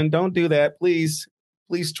enough, son. Don't do that. Please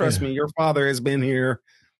trust me. Your father has been here.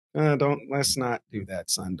 Let's not do that,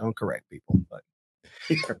 son. Don't correct people. But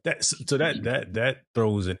that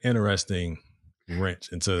throws an interesting wrench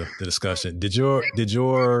into the discussion. Did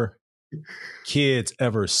your kids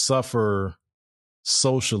ever suffer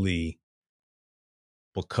socially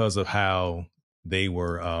because of how they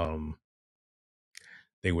were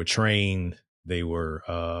trained, they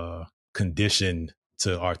were conditioned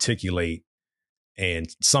to articulate,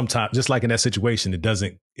 and sometimes, just like in that situation, it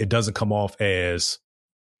doesn't come off as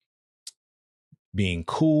being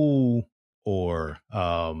cool or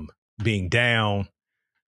being down?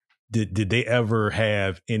 Did they ever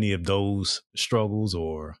have any of those struggles,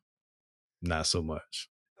 or not so much?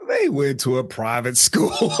 They went to a private school.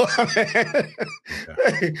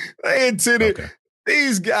 They attended. Okay.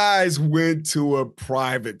 These guys went to a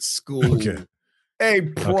private school. Okay. A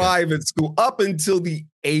private school up until the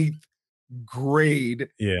 8th grade.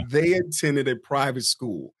 Yeah. They attended a private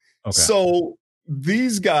school. Okay. So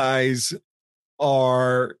these guys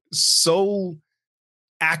are so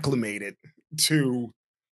acclimated to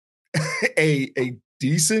a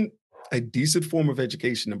decent form of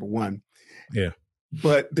education, number one. Yeah.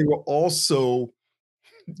 But they were also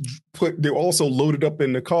loaded up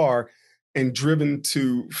in the car and driven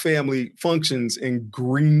to family functions in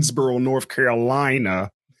Greensboro, North Carolina,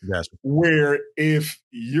 where if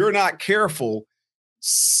you're not careful,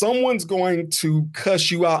 someone's going to cuss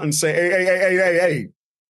you out and say, hey,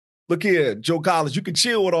 look here, Joe Collins, you can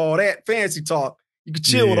chill with all that fancy talk. You can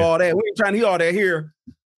chill with all that. We ain't trying to hear all that here.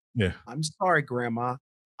 Yeah. I'm sorry, Grandma.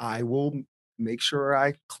 I will make sure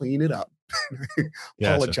I clean it up. Gotcha.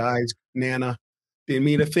 Apologize, Nana. Didn't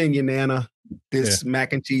mean to offend you, Nana. This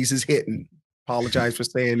mac and cheese is hitting. Apologize for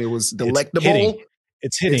saying it was delectable.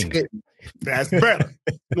 It's hitting. That's better.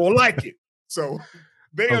 More like it. So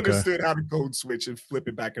they understood how to code switch and flip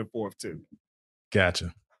it back and forth too.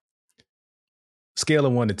 Gotcha. Scale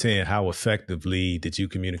of 1 to 10, how effectively did you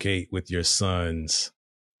communicate with your sons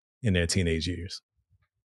in their teenage years?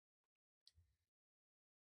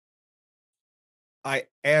 I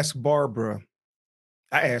asked Barbara,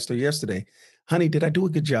 I asked her yesterday, honey, did I do a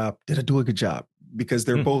good job? Did I do a good job? Because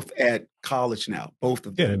they're both at college now, both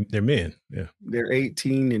of them. Yeah, they're men. Yeah. They're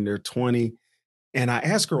 18 and they're 20. And I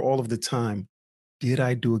ask her all of the time, did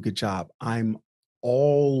I do a good job? I'm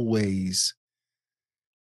always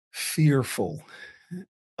fearful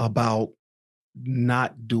about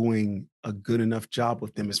not doing a good enough job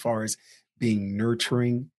with them as far as being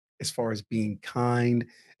nurturing, as far as being kind,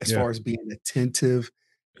 as far as being attentive.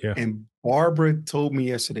 Yeah. And Barbara told me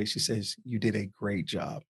yesterday, she says, you did a great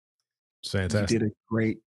job. It's fantastic. You did a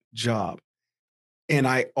great job. And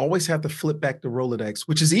I always have to flip back the Rolodex,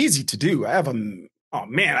 which is easy to do. I have an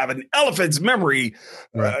elephant's memory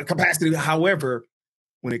capacity. However,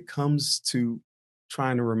 when it comes to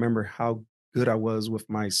trying to remember how good I was with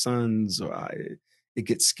my sons, it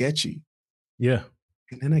gets sketchy. Yeah.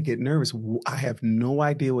 And then I get nervous. I have no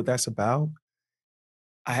idea what that's about.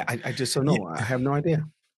 I just don't know. Yeah. I have no idea.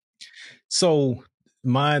 So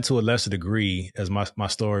mine, to a lesser degree, as my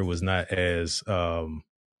story was not as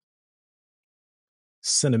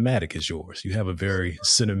cinematic as yours. You have a very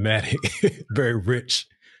cinematic, very rich,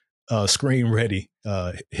 screen-ready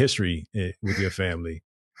history with your family.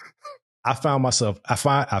 I find,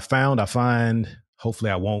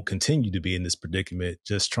 hopefully I won't continue to be in this predicament,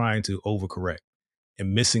 just trying to overcorrect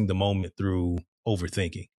and missing the moment through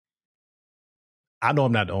overthinking. I know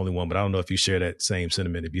I'm not the only one, but I don't know if you share that same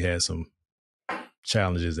sentiment, if you had some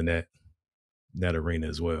challenges in that arena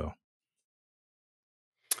as well.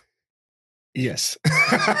 Yes.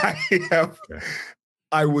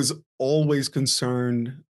 I was always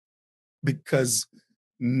concerned because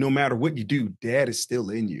no matter what you do, dad is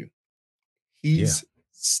still in you. He's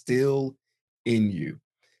still in you.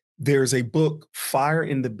 There's a book, Fire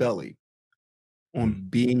in the Belly, on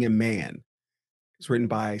being a man. It's written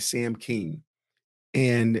by Sam King.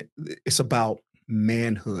 And it's about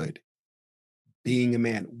manhood, being a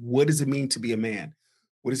man. What does it mean to be a man?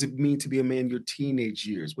 What does it mean to be a man in your teenage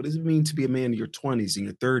years? What does it mean to be a man in your 20s, in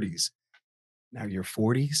your 30s, now your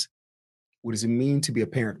 40s? What does it mean to be a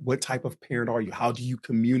parent? What type of parent are you? How do you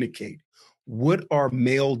communicate? What are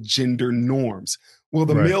male gender norms? Well,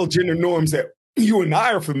 the male gender norms that you and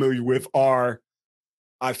I are familiar with are,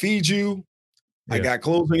 I feed you, I got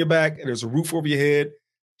clothes on your back, and there's a roof over your head,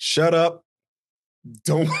 shut up,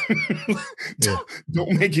 don't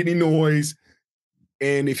make any noise.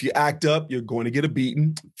 And if you act up, you're going to get a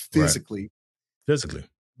beating physically. Physically.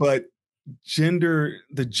 But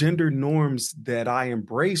the gender norms that I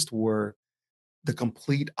embraced were the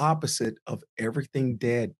complete opposite of everything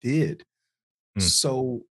dad did.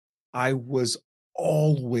 So I was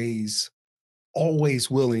always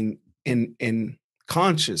willing and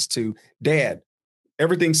conscious to, dad,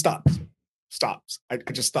 everything stops. I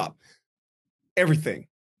just stop. Everything.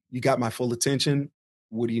 You got my full attention.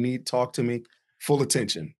 What do you need? Talk to me. Full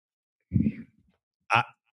attention.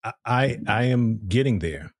 I am getting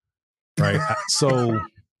there, right? So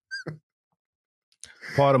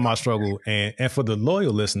part of my struggle, and for the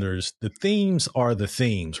loyal listeners, the themes are the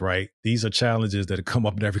themes, right? These are challenges that come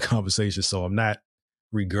up in every conversation. So I'm not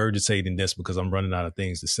regurgitating this because I'm running out of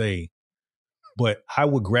things to say. But I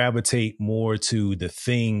would gravitate more to the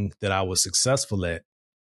thing that I was successful at,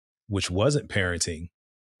 which wasn't parenting.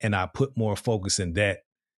 And I put more focus in that,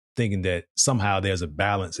 thinking that somehow there's a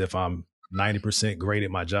balance. If I'm 90% great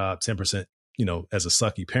at my job, 10%, as a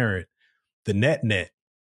sucky parent, the net,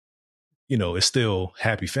 is still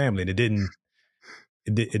happy family. And it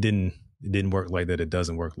didn't work like that. It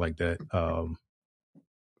doesn't work like that.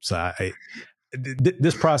 So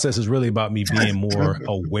this process is really about me being more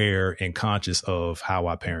aware and conscious of how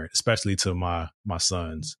I parent, especially to my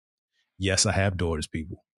sons. Yes, I have daughters,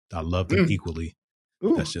 people. I love them equally.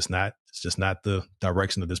 Ooh. It's just not the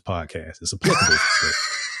direction of this podcast. It's applicable.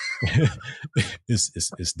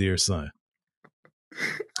 It's dear son.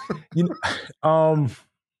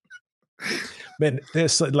 Man,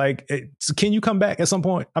 there's can you come back at some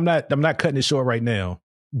point? I'm not cutting it short right now,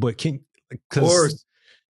 but because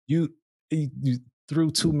you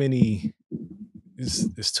threw too many.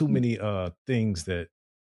 There's too many things that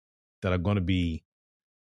are going to be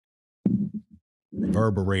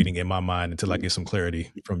reverberating in my mind until I get some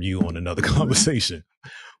clarity from you on another conversation.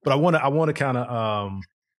 But I want to kind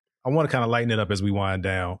of lighten it up as we wind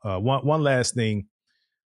down. One last thing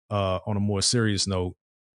on a more serious note: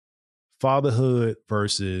 fatherhood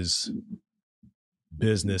versus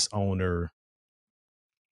business owner.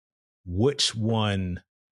 Which one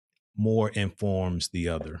more informs the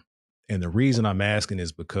other? And the reason I'm asking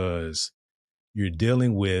is because you're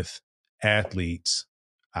dealing with athletes.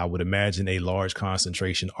 I would imagine a large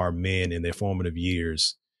concentration are men in their formative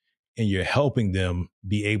years, and you're helping them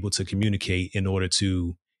be able to communicate in order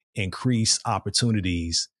to increase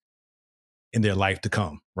opportunities in their life to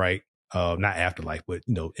come, right? Not afterlife, but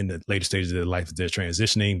in the later stages of their life, they're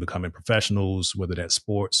transitioning, becoming professionals, whether that's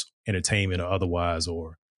sports, entertainment, or otherwise,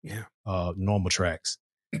 or normal tracks.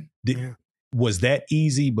 Was that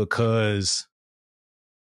easy because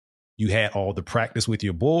you had all the practice with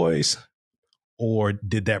your boys, or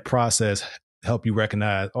did that process help you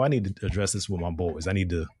recognize, I need to address this with my boys.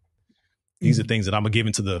 These are things that I'm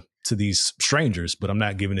giving to these strangers, but I'm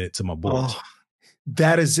not giving it to my boys. Oh,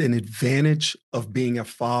 that is an advantage of being a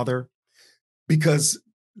father, because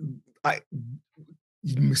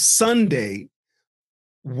Sunday,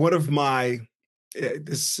 one of my,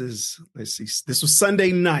 this was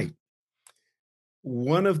Sunday night.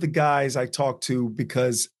 One of the guys I talked to,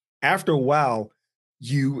 because after a while,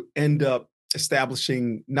 you end up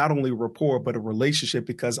establishing not only rapport, but a relationship,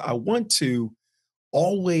 because I want to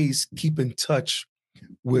always keep in touch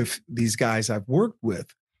with these guys I've worked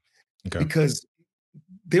with, because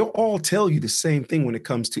they'll all tell you the same thing when it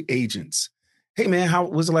comes to agents. Hey man, how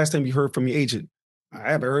was the last time you heard from your agent?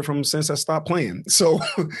 I haven't heard from him since I stopped playing. So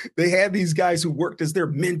they had these guys who worked as their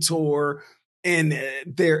mentor and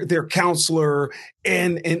their counselor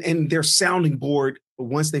and their sounding board. But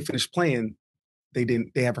once they finished playing, they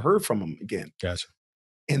haven't heard from them again. Gotcha.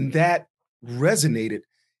 And that resonated.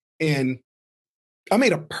 And I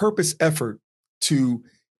made a purpose effort to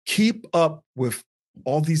keep up with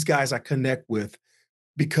all these guys I connect with,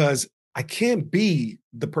 because I can't be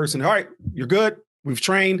the person, all right, you're good, we've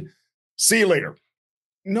trained, see you later.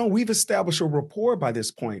 No, we've established a rapport by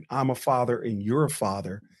this point. I'm a father and you're a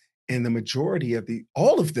father. And the majority of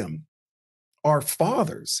all of them are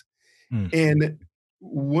fathers. And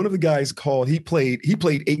one of the guys he played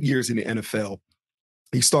 8 years in the NFL.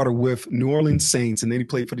 He started with New Orleans Saints, and then he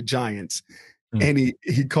played for the Giants. And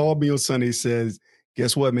he called me on Sunday. He says,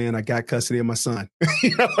 guess what, man? I got custody of my son.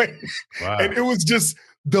 Wow. And it was just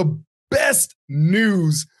the best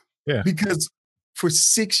news, because for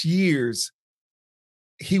 6 years,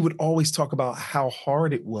 he would always talk about how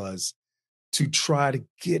hard it was to try to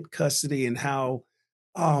get custody, and how,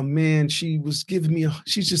 oh man, she's just giving me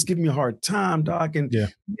a hard time, Doc. And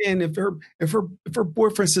man, if her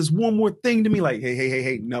boyfriend says one more thing to me, like,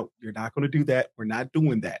 hey, no, you're not going to do that. We're not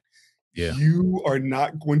doing that. Yeah. You are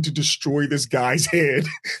not going to destroy this guy's head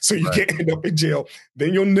so you can't end up in jail.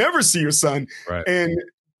 Then you'll never see your son. Right. And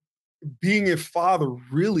being a father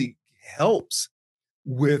really helps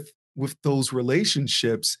with those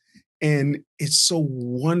relationships. And it's so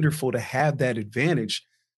wonderful to have that advantage,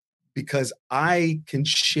 because I can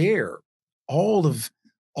share all of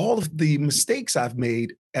the mistakes I've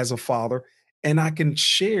made as a father, and I can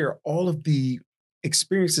share all of the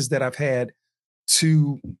experiences that I've had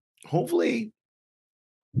to hopefully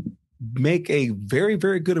make a very,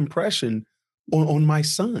 very good impression on my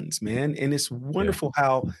sons, man. And it's wonderful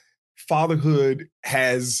how fatherhood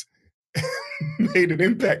has made an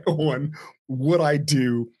impact on what I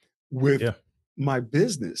do with my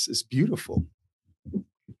business. It's beautiful.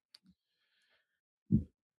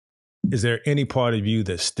 Is there any part of you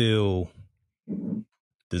that still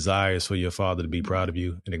desires for your father to be proud of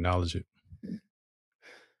you and acknowledge it?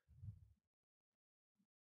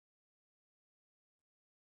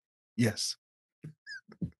 Yes.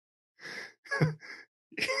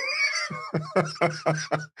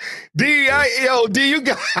 D, you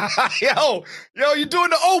got, you're doing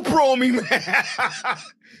the Oprah on me, man.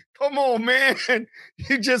 Come on, man.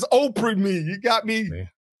 You just Oprah'd me. You got me. Man.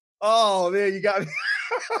 Oh, man, you got me.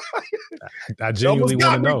 I genuinely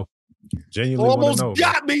want to know. Almost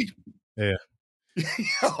got me. Yeah.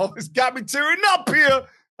 It's got me tearing up here.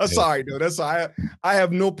 Sorry, though. That's I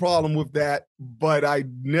have no problem with that, but I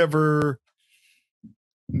never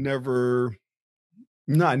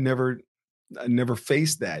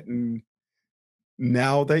faced that. And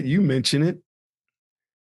now that you mention it,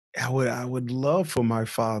 I would love for my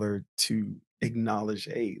father to acknowledge,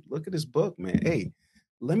 hey, look at this book, man. Hey,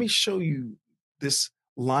 let me show you this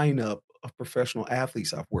lineup of professional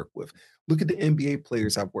athletes I've worked with. Look at the NBA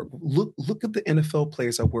players I've worked with. Look at the NFL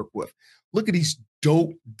players I work with. Look at these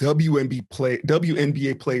dope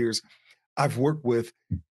WNBA players I've worked with.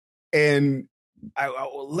 And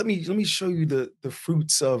let me show you the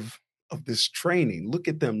fruits of this training. Look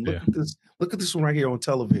at them. Look at this. Look at this one right here on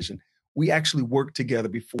television. We actually worked together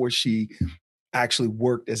before she actually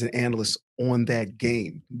worked as an analyst on that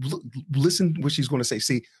game. Listen what she's going to say.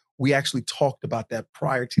 See, we actually talked about that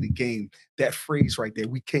prior to the game. That phrase right there.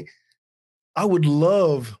 I would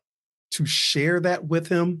love to share that with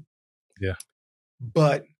him. Yeah.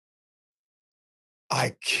 But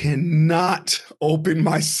I cannot open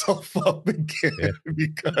myself up again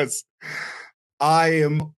because I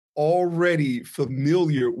am already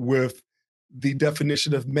familiar with the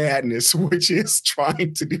definition of madness, which is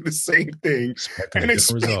trying to do the same thing and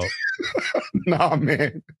expect result. Nah,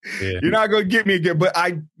 man, you're not going to get me again. But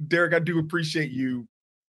Derek, I do appreciate you.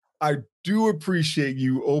 I do appreciate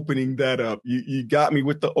you opening that up. You got me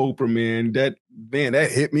with the Oprah, man. That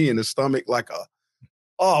hit me in the stomach like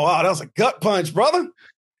oh wow, that was a gut punch, brother.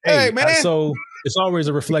 Hey man. So it's always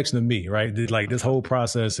a reflection of me, right? Like this whole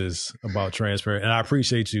process is about transparent, and I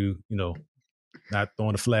appreciate you, not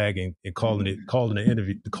throwing the flag and calling the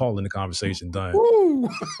interview, calling the conversation done.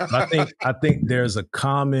 I think there's a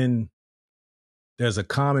common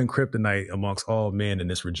kryptonite amongst all men in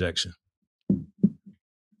this rejection.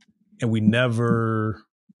 And we never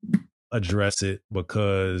address it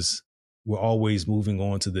because we're always moving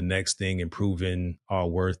on to the next thing and proving our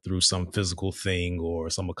worth through some physical thing or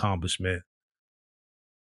some accomplishment.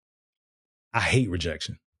 I hate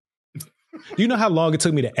rejection. Do you know how long it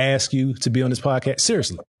took me to ask you to be on this podcast?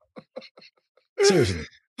 Seriously.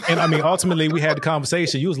 And I mean, ultimately, we had the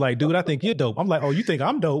conversation. You was like, dude, I think you're dope. I'm like, oh, you think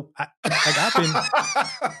I'm dope? I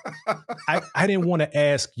didn't want to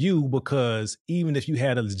ask you because even if you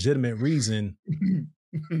had a legitimate reason,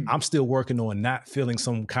 I'm still working on not feeling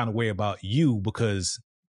some kind of way about you because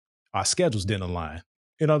our schedules didn't align.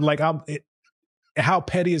 How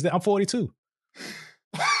petty is that? I'm 42.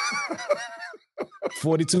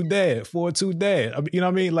 42 dad, 42 dad. You know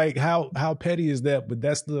what I mean? Like how petty is that? But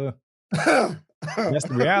that's the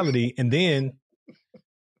reality. And then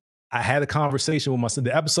I had a conversation with my son.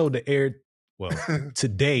 The episode that aired,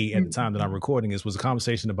 today at the time that I'm recording this was a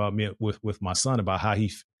conversation about me with my son about how he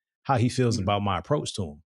feels about my approach to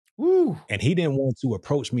him. Woo. And he didn't want to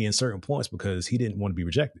approach me in certain points because he didn't want to be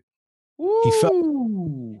rejected. Woo. He felt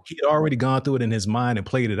he'd already gone through it in his mind and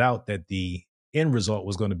played it out that the end result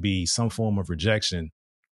was going to be some form of rejection.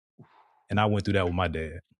 And I went through that with my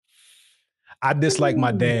dad. I dislike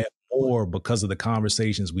my dad more because of the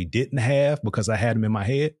conversations we didn't have because I had him in my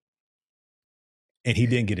head and he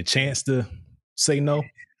didn't get a chance to say no,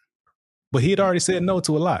 but he had already said no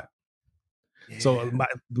to a lot. Yeah. So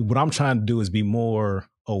what I'm trying to do is be more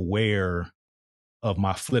aware of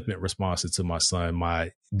my flippant responses to my son.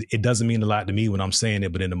 It doesn't mean a lot to me when I'm saying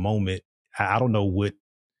it, but in the moment, I don't know what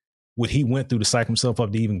he went through to psych himself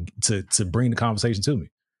up to even to bring the conversation to me.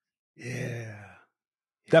 Yeah.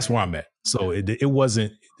 That's where I'm at. So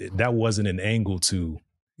that wasn't an angle to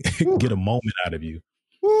get a moment out of you.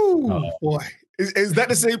 Ooh, boy. Is that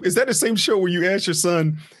the same show where you ask your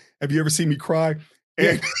son, have you ever seen me cry?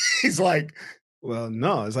 And he's like, well,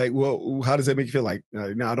 no. It's like, well, how does that make you feel? Like,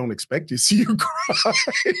 no, I don't expect you to see you cry.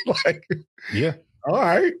 Like, yeah. All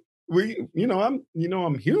right.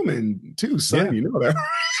 I'm human too, son. Yeah. You know that.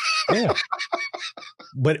 Yeah.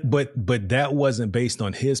 But that wasn't based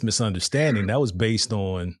on his misunderstanding. That was based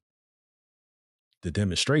on the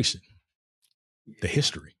demonstration, the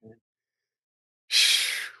history. Boy,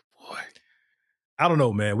 I don't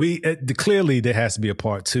know, man. Clearly there has to be a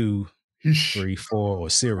part 2, 3, 4, or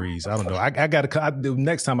series. I don't know. I got to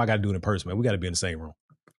next time I got to do it in person, man. We got to be in the same room.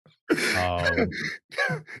 Definitely.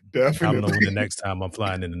 I don't know when the next time I'm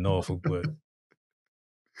flying into Norfolk, but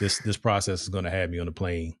this process is going to have me on the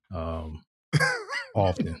plane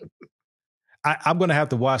often. I'm going to have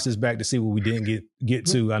to watch this back to see what we didn't get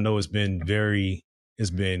to. I know it's been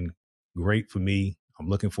great for me. I'm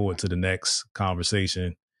looking forward to the next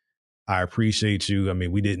conversation. I appreciate you. I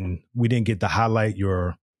mean, we didn't get to highlight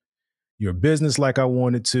your business like I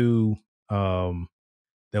wanted to.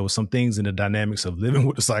 There was some things in the dynamics of living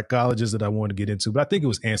with a psychologist that I wanted to get into, but I think it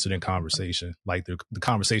was answered in conversation. Like the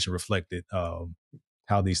conversation reflected how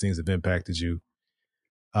these things have impacted you.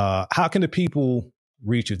 How can the people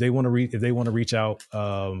reach you if they want to reach out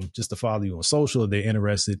just to follow you on social? If they're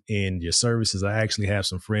interested in your services, I actually have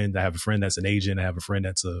some friends. I have a friend that's an agent. I have a friend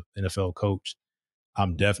that's an NFL coach.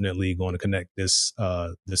 I'm definitely going to connect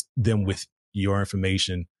them with your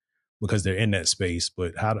information because they're in that space.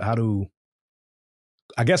 But how do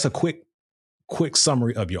I guess a quick quick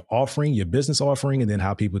summary of your offering, your business offering, and then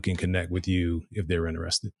how people can connect with you if they're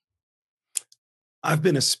interested. I've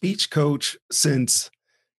been a speech coach since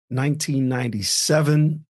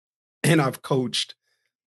 1997, and I've coached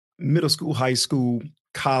middle school, high school,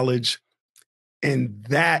 college, and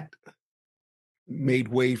that made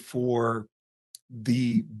way for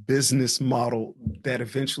the business model that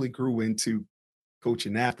eventually grew into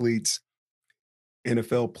coaching athletes,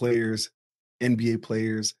 NFL players, NBA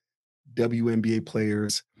players, WNBA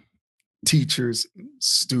players, teachers,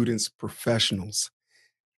 students, professionals,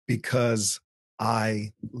 because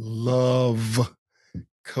I love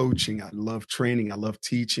coaching. I love training. I love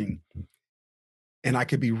teaching. And I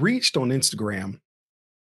could be reached on Instagram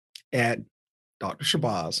at Dr.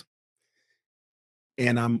 Shabazz.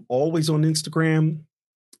 And I'm always on Instagram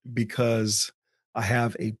because I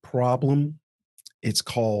have a problem. It's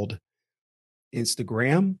called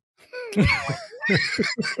Instagram.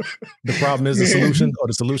 The problem is the solution, or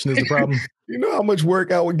the solution is the problem? You know how much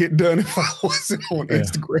work I would get done if I wasn't on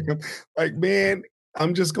Instagram? Like, man,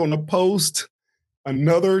 I'm just going to post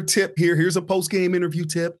another tip here. Here's a post-game interview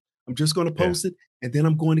tip. I'm just going to post it, and then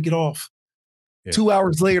I'm going to get off. 2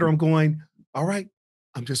 hours later, I'm going, all right,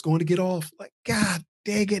 I'm just going to get off. Like, God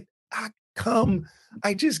dang it.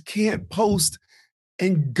 I just can't post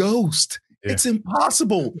and ghost. Yeah. It's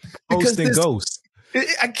impossible. Post and ghost.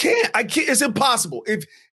 I can't. It's impossible. If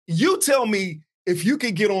you tell me, if you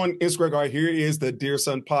could get on Instagram, all right, here is the Dear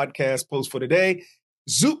Son podcast post for today.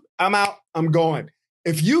 Zoop, I'm out. I'm gone.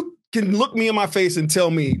 If you can look me in my face and tell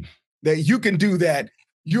me that you can do that,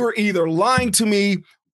 you're either lying to me